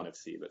rather a1 of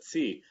c, but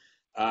c.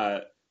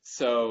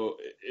 So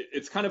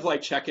it's kind of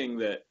like checking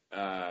that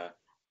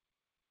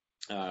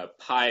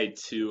pi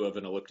 2 of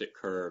an elliptic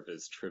curve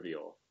is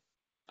trivial.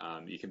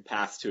 You can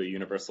pass to a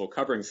universal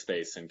covering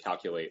space and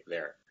calculate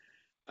there.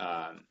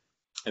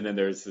 And then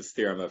there's this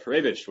theorem of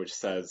Hurewicz, which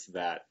says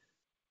that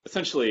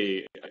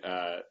essentially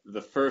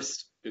the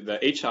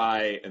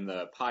hi and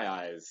the pi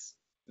i's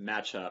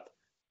match up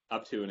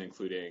to and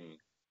including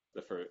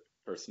the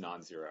first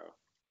non-zero.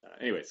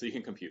 Anyway, so you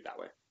can compute that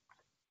way.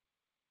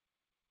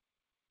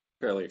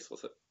 Fairly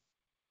explicit.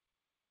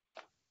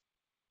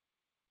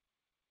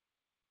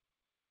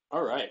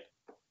 All right.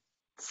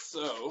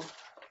 So, 1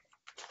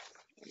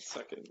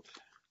 second.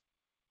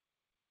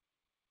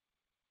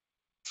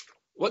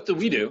 What do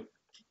we do?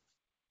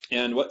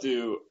 And what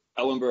do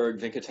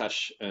Ellenberg,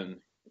 Venkatesh, and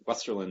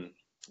Westerlin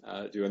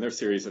do in their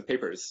series of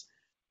papers?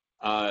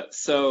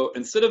 So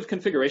instead of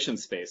configuration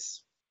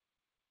space,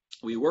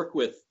 we work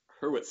with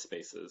Hurwitz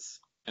spaces,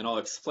 and I'll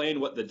explain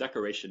what the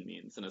decoration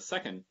means in a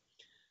second.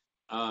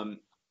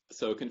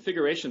 So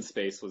configuration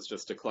space was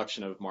just a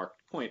collection of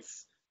marked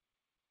points.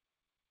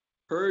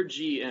 Per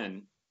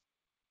gn,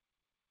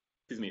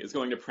 is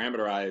going to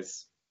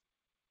parameterize,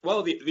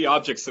 well, the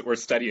objects that we're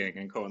studying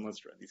in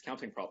Cohen-Lindstrom, these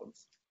counting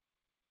problems.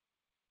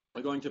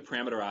 We're going to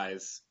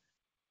parameterize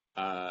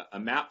a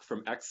map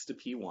from X to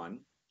P1,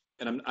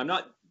 and I'm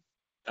not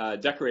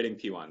decorating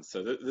P1,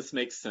 so this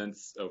makes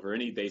sense over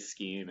any base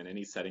scheme and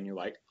any setting you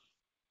like.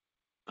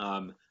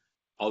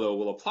 Although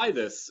we'll apply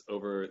this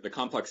over the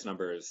complex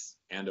numbers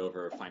and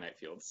over finite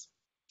fields.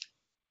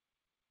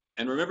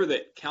 And remember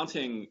that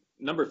counting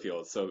number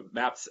fields, so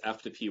maps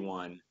F to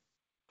P1,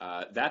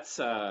 that's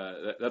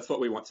what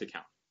we want to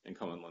count in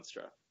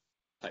Cohen-Lindstrom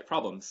type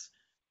problems.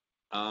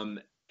 And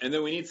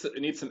then we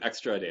need some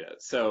extra data.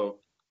 So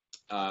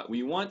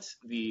we want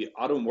the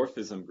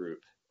automorphism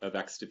group of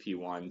X to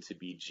P1 to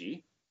be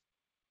G.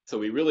 So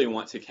we really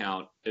want to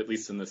count, at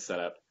least in this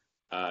setup,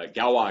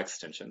 Galois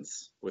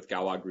extensions with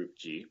Galois group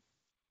G.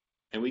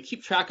 And we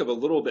keep track of a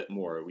little bit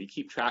more. We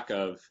keep track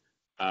of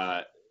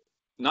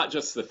not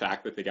just the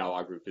fact that the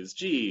Galois group is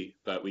G,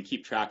 but we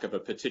keep track of a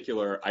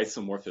particular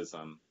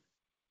isomorphism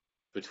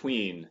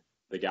between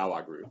the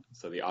Galois group,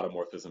 so the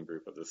automorphism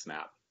group of this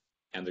map,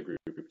 and the group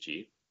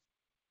G.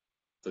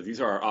 So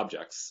these are our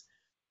objects.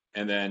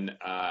 And then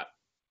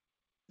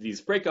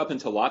these break up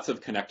into lots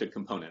of connected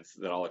components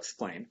that I'll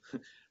explain.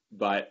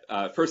 But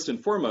first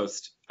and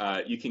foremost,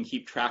 you can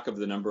keep track of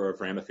the number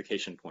of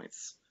ramification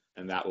points,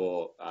 and that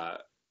will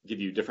give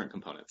you different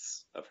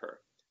components of her.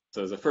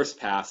 So as a first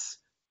pass,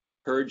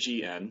 her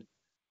gn,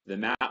 the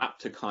map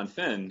to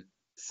conf(n)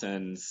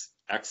 sends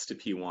X to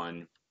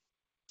P1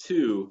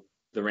 to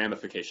the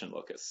ramification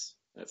locus.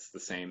 That's the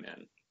same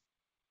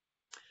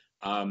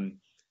n.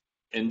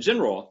 In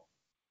general,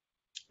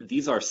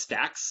 these are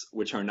stacks,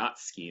 which are not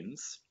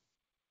schemes.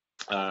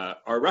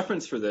 Our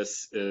reference for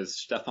this is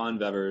Stefan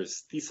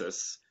Weber's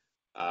thesis,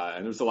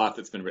 and there's a lot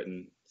that's been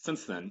written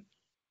since then.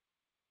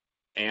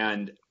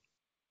 And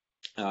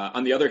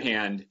on the other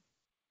hand,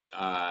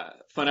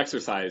 fun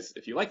exercise,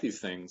 if you like these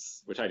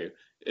things, which I do,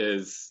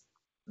 is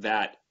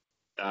that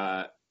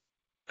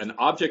an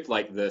object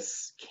like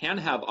this can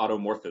have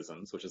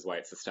automorphisms, which is why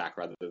it's a stack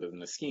rather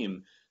than a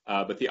scheme,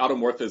 but the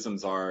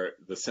automorphisms are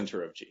the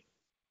center of G.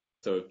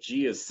 So if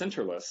G is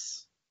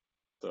centerless,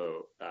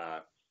 so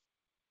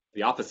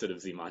the opposite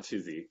of Z mod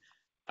 2Z,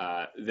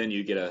 then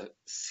you get a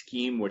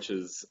scheme which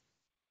is,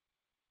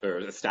 or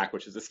a stack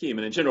which is a scheme,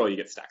 and in general you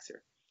get stacks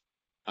here.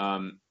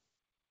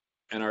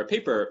 In our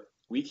paper,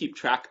 we keep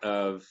track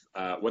of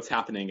what's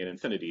happening in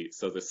infinity.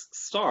 So this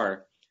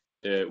star,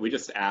 we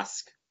just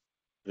ask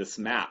this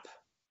map,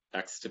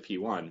 X to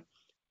P1,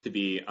 to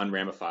be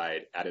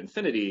unramified at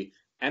infinity,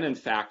 and in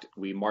fact,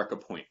 we mark a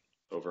point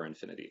over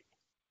infinity.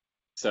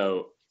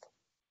 So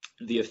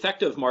the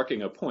effect of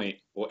marking a point,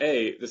 well,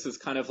 this is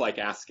kind of like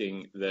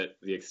asking that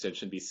the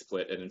extension be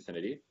split at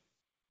infinity,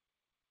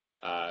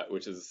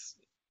 which is,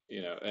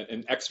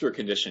 an extra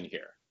condition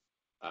here.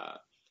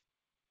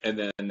 And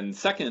then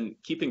second,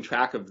 keeping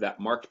track of that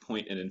marked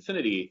point in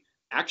infinity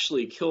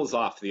actually kills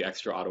off the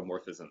extra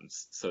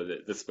automorphisms so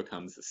that this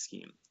becomes a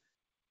scheme.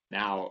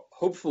 Now,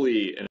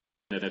 hopefully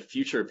in a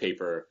future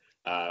paper,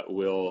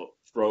 we'll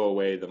throw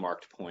away the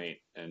marked point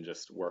and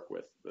just work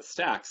with the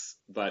stacks,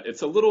 but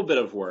it's a little bit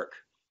of work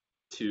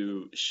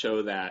to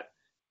show that,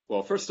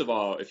 well, first of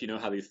all, if you know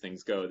how these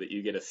things go, that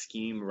you get a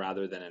scheme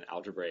rather than an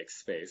algebraic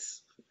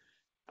space,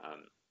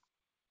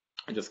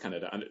 and just kind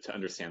of to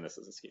understand this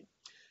as a scheme.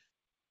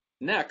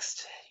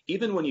 Next,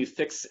 even when you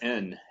fix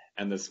n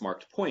and this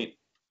marked point,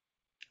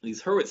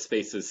 these Hurwitz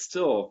spaces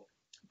still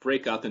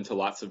break up into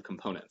lots of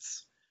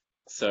components.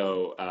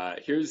 So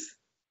here's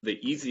the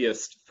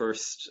easiest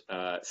first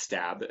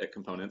stab at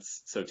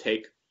components. So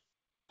take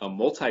a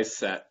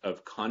multi-set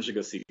of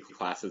conjugacy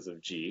classes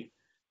of G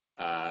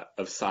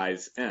of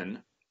size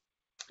n,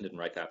 I didn't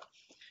write that,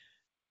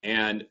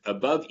 and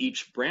above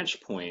each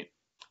branch point,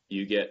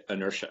 you get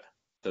inertia.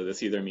 So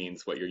this either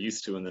means what you're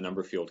used to in the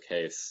number field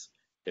case.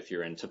 If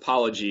you're in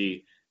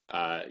topology,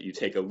 you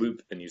take a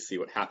loop and you see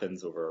what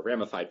happens over a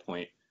ramified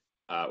point.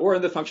 Or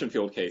in the function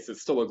field case,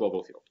 it's still a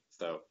global field.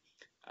 So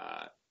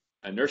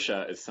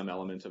inertia is some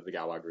element of the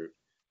Galois group,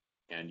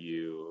 and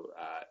you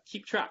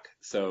keep track.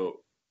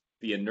 So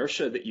the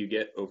inertia that you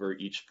get over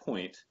each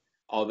point,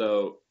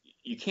 although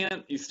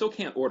you still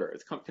can't order.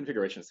 It's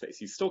configuration space.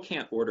 You still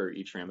can't order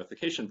each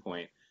ramification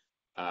point.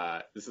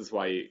 This is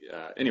why,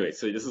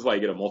 so this is why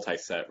you get a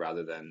multi-set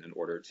rather than an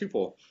ordered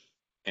tuple.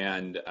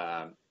 And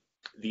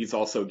these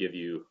also give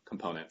you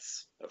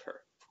components of her.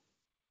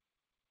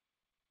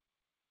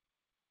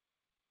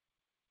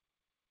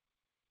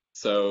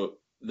 So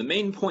the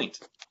main point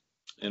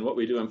in what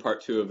we do in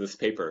part 2 of this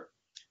paper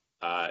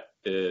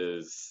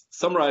is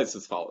summarized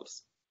as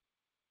follows.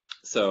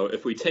 So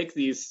if we take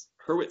these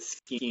Hurwitz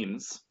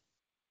schemes,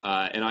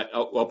 and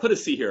I'll put a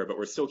C here, but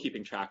we're still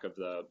keeping track of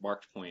the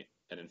marked point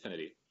at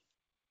infinity.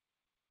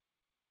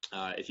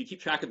 If you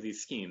keep track of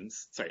these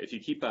schemes,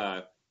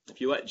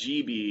 if you let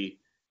G be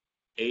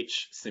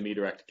H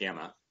semi-direct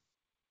gamma,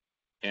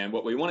 and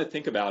what we want to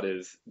think about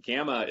is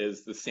gamma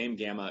is the same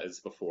gamma as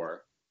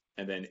before,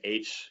 and then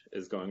H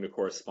is going to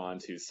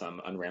correspond to some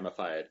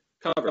unramified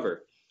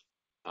cover,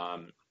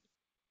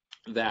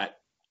 that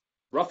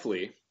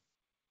roughly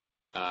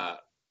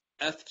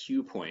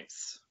FQ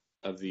points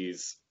of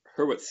these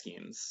Hurwitz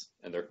schemes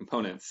and their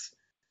components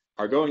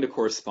are going to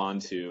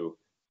correspond to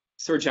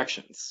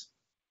surjections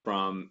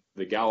from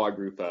the Galois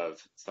group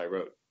of, so I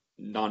wrote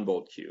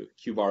non-bold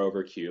Q bar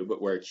over Q,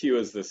 but where Q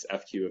is this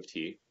FQ of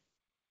T,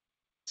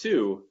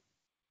 to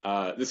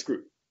this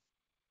group.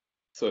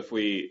 So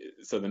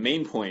the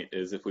main point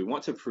is if we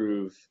want to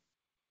prove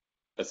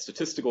a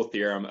statistical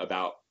theorem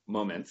about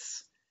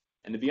moments,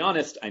 and to be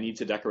honest, I need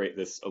to decorate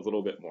this a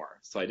little bit more.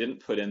 So I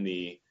didn't put in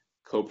the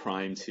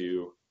coprime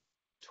to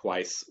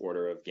twice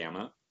order of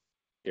gamma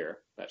here.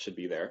 That should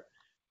be there.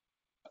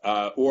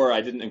 Or I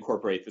didn't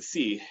incorporate the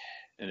C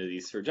into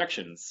these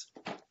surjections,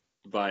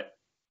 but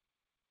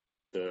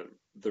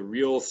the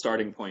real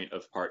starting point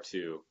of part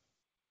 2,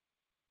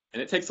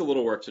 and it takes a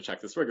little work to check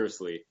this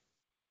rigorously,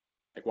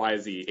 like why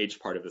is the H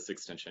part of this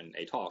extension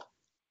a tall,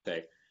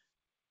 say,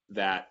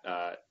 that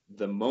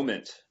the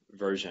moment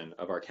version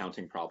of our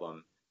counting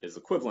problem is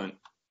equivalent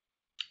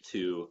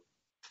to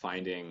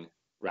finding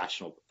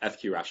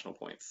FQ rational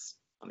points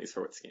on these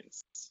Hurwitz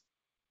schemes.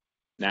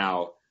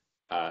 Now,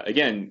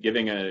 again,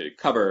 giving a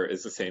cover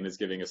is the same as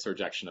giving a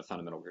surjection of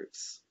fundamental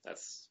groups.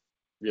 That's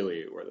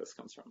really where this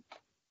comes from.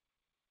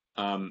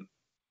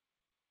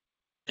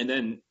 And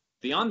then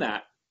beyond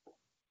that,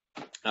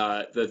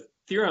 the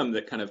theorem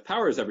that kind of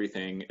powers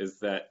everything is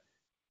that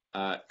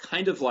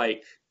kind of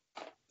like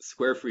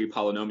square-free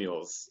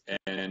polynomials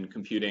and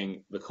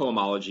computing the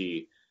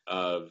cohomology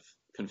of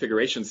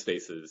configuration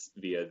spaces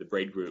via the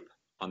braid group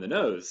on the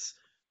nose,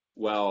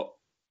 well,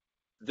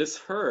 this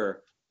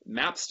Her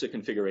maps to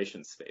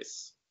configuration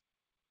space.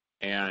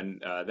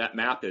 And that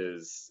map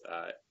is,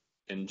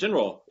 in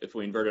general, if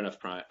we invert enough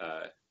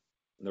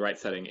in the right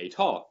setting, a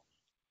tall.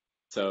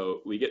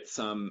 So we get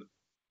some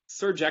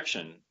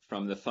surjection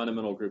from the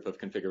fundamental group of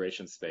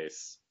configuration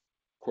space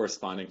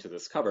corresponding to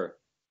this cover.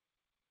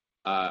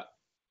 Well,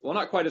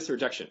 not quite a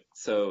surjection.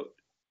 So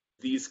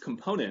these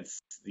components,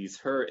 these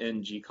Her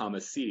in G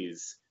comma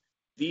C's,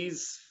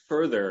 these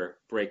further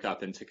break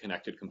up into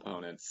connected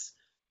components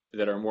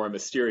that are more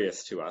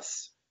mysterious to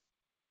us.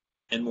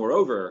 And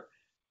moreover,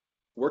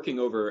 working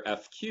over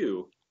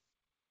FQ,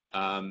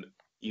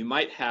 you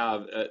might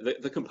have,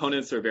 the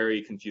components are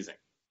very confusing.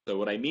 So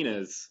what I mean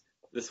is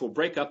this will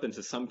break up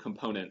into some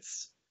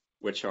components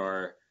which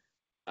are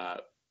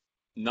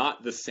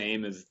not the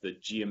same as the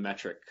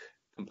geometric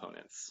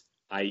components,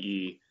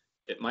 i.e.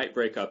 it might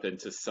break up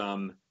into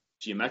some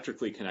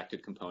geometrically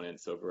connected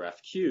components over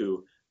FQ,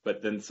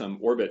 but then some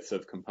orbits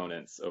of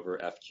components over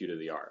FQ to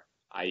the R,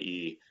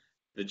 i.e.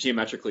 the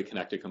geometrically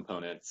connected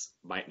components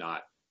might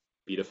not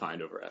be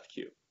defined over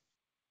FQ.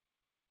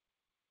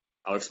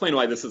 I'll explain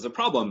why this is a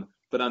problem,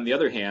 but on the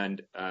other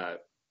hand, our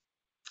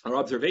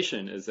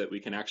observation is that we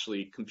can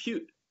actually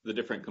compute the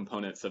different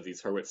components of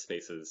these Hurwitz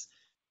spaces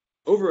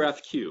over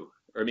FQ,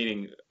 or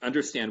meaning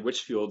understand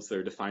which fields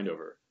they're defined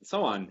over, and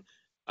so on,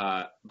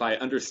 by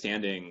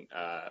understanding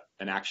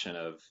an action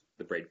of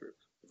the braid group,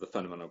 the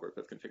fundamental group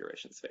of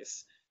configuration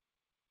space.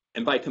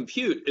 And by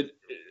compute,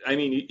 I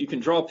mean, you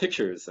can draw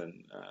pictures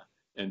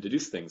and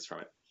deduce things from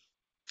it.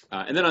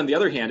 And then on the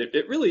other hand,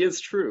 it really is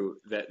true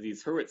that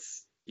these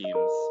Hurwitz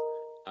schemes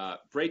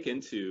break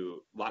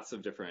into lots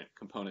of different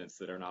components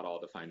that are not all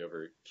defined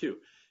over Q.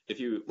 If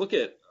you look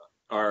at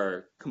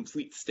our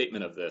complete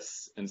statement of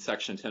this in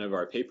section 10 of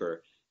our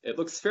paper, it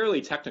looks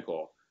fairly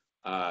technical,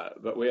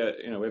 but we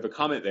have a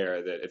comment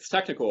there that it's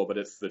technical, but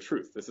it's the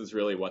truth. This is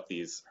really what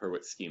these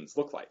Hurwitz schemes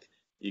look like.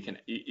 You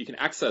can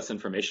access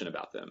information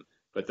about them,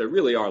 but there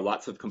really are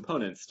lots of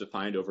components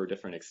defined over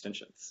different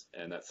extensions,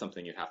 and that's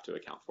something you have to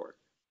account for.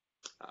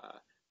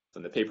 So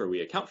in the paper,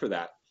 we account for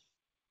that.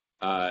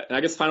 And I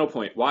guess final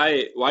point,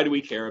 why do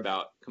we care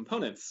about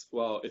components?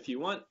 Well, if you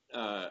want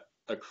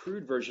a a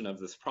crude version of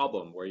this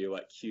problem where you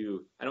let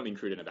q, I don't mean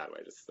crude in a bad way,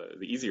 just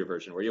the easier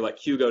version, where you let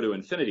q go to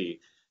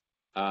infinity,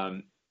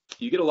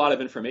 you get a lot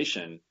of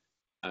information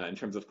in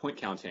terms of point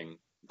counting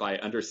by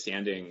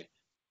understanding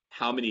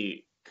how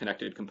many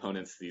connected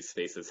components these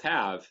spaces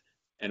have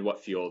and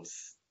what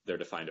fields they're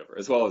defined over,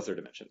 as well as their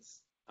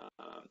dimensions.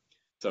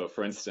 So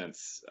for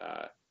instance,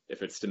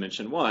 if it's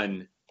dimension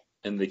 1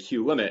 and the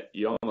Q limit,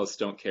 you almost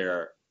don't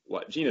care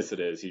what genus it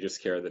is, you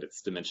just care that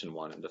it's dimension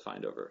 1 and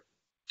defined over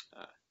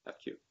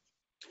FQ.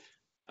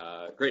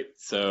 Great,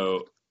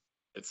 so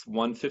it's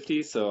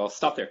 1:50, so I'll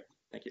stop there.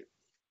 Thank you.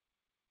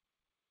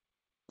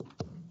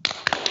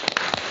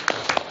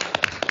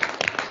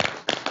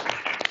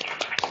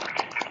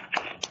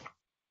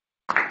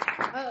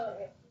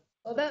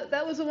 Well,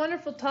 that was a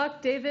wonderful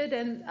talk, David.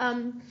 And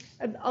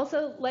I'd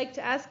also like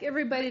to ask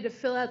everybody to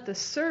fill out the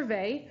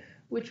survey,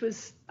 which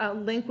was a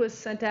link was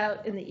sent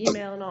out in the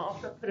email, and I'll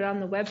also put it on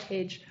the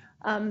webpage.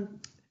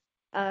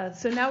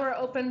 So now we're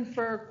open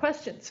for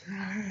questions.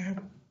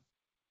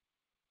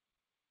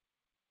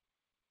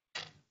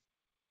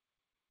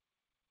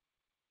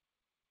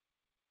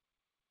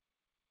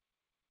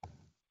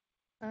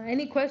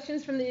 Any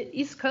questions from the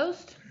East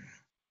Coast?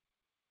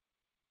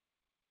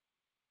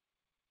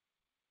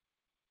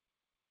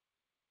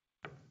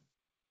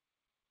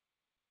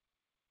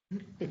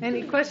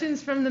 Any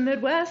questions from the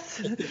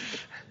Midwest?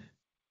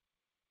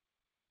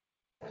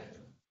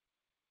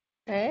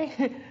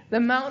 Okay, the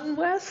Mountain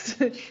West?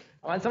 Come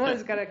on,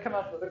 someone's got to come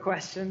up with a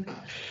question. All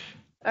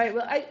right,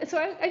 well,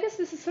 I guess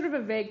this is sort of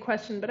a vague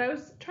question, but I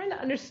was trying to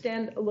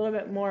understand a little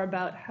bit more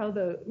about how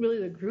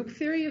the group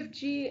theory of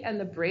G and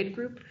the braid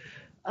group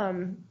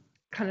kind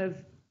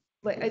of,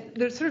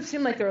 there sort of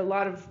seemed like there are a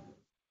lot of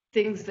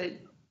things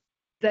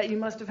that you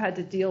must have had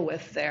to deal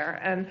with there.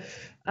 And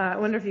I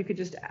wonder if you could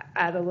just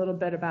add a little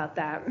bit about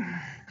that.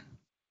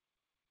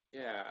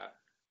 Yeah,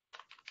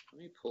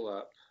 let me pull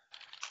up.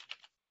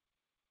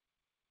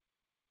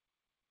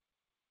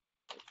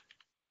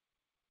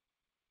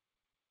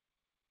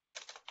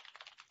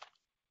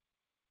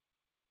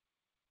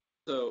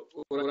 So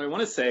what I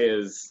want to say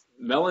is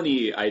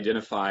Melanie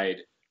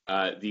identified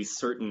these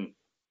certain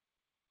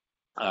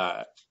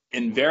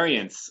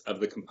invariants of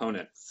the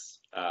components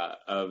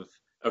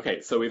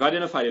okay, so we've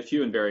identified a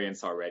few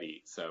invariants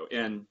already. So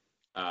in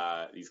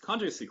these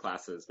conjugacy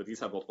classes, but these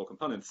have multiple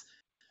components.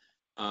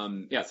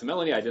 Yeah, so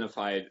Melanie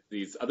identified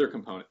these other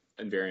component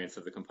invariants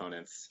of the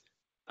components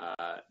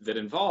that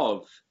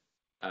involve,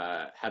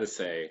 how to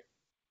say,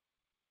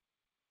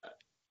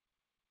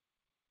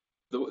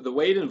 the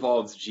way it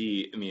involves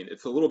G, I mean,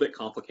 it's a little bit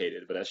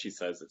complicated, but as she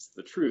says, it's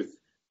the truth.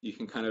 You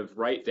can kind of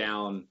write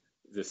down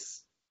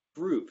this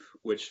group,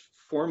 which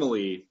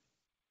formally,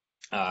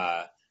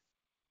 how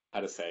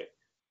to say,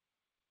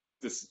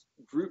 this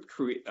group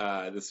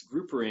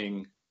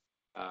ring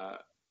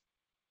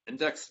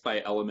indexed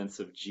by elements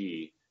of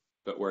G,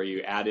 but where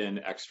you add in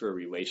extra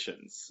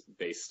relations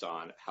based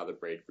on how the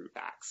braid group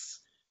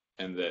acts,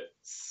 and that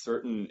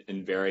certain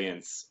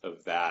invariants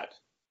of that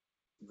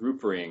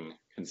group ring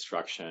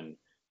construction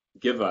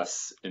give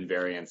us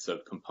invariants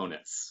of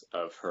components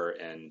of her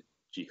in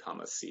G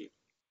comma C.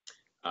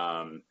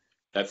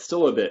 That's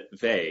still a bit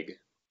vague,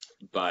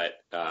 but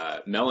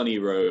Melanie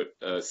wrote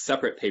a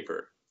separate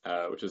paper,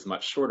 which is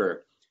much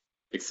shorter,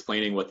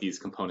 explaining what these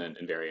component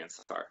invariants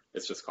are.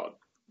 It's just called,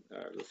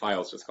 the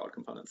file is just called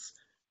components.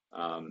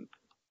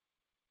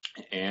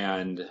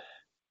 And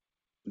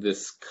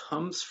this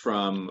comes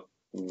from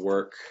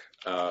work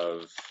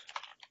of,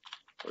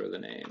 what are the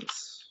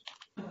names?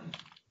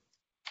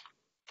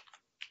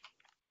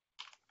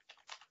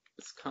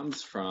 This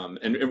comes from,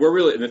 and we're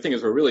really, and the thing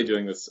is, we're really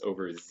doing this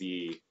over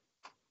Z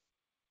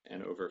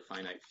and over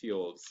finite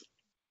fields,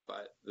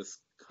 but this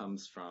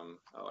comes from,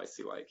 oh, I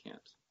see why I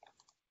can't.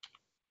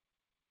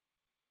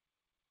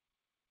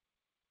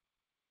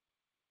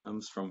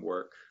 Comes from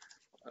work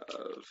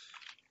of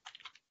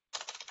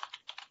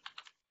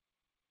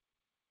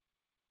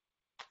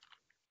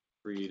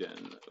Fried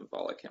and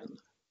Volikin.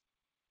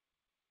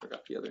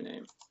 Forgot the other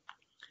name.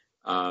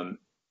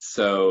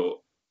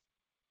 So,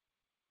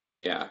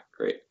 yeah,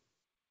 great.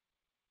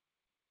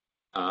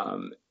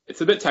 It's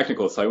a bit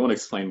technical, so I won't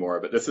explain more,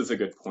 but this is a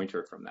good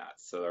pointer from that.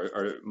 So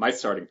my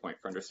starting point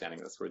for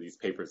understanding this were these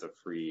papers of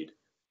Fried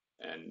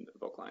and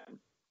Volikin.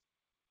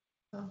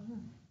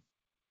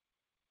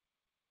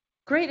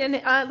 Great,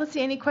 and let's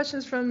see, any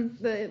questions from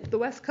the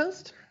West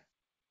Coast?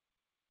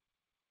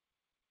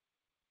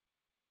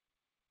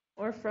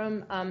 Or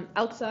from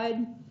outside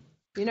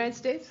the United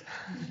States?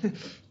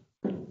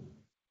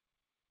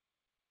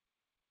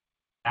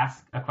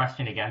 Ask a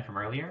question again from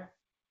earlier.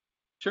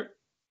 Sure.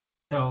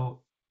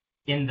 So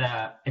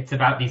it's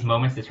about these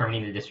moments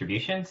determining the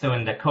distribution. So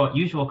in the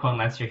usual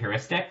Cohen-Leinster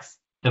heuristics,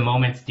 the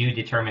moments do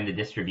determine the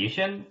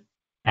distribution.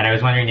 And I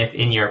was wondering if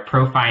in your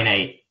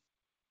profinite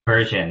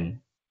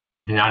version,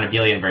 the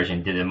non-abelian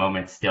version, do the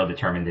moments still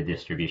determine the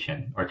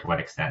distribution, or to what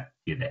extent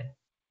do they?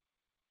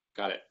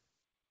 Got it.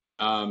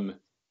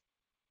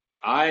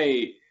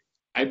 I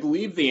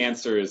believe the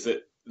answer is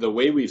that the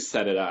way we've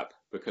set it up,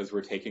 because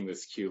we're taking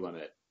this Q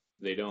limit,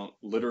 They don't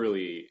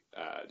literally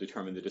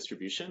determine the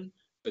distribution,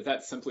 but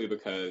that's simply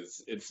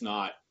because it's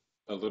not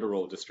a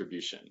literal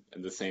distribution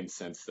in the same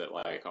sense that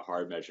like a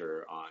hard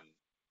measure on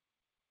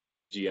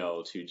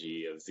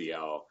GL2G of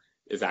ZL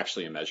is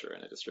actually a measure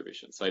in a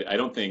distribution. So I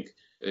don't think,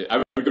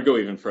 I would go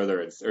even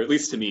further, or at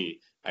least to me,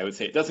 I would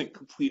say it doesn't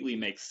completely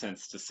make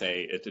sense to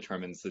say it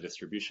determines the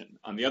distribution.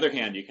 On the other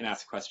hand, you can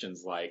ask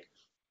questions like,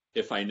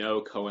 if I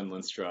know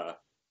Cohen-Lenstra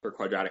for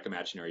quadratic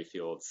imaginary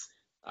fields,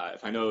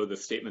 if I know the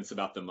statements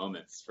about the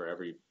moments for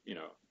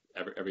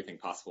everything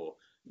possible,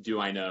 do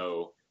I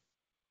know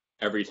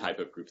every type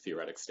of group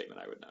theoretic statement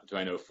I would know? Do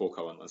I know full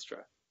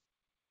Cohen-Lenstra?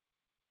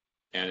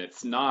 And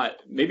it's not,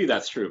 maybe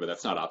that's true, but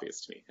that's not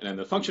obvious to me. And in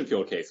the function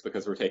field case,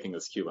 because we're taking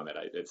this Q limit,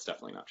 it's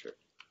definitely not true.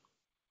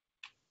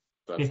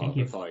 So that's all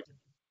I can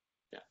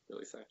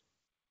really say.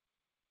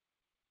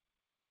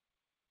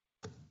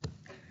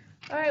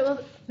 All right,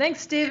 well,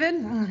 thanks, David.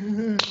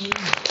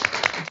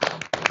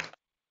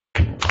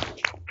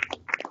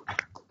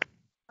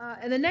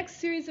 And the next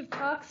series of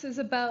talks is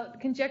about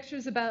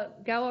conjectures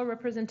about Galois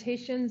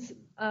representations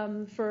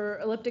for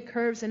elliptic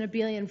curves and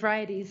abelian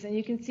varieties. And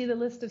you can see the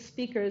list of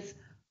speakers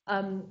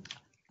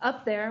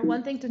up there.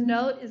 One thing to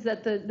note is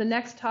that the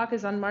next talk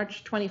is on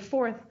March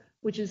 24th,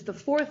 which is the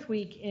fourth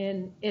week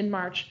in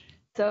March.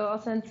 So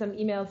I'll send some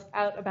emails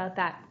out about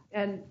that.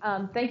 And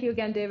thank you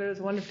again, David. It was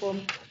a wonderful,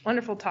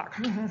 wonderful talk.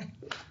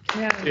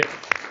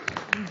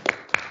 Yeah.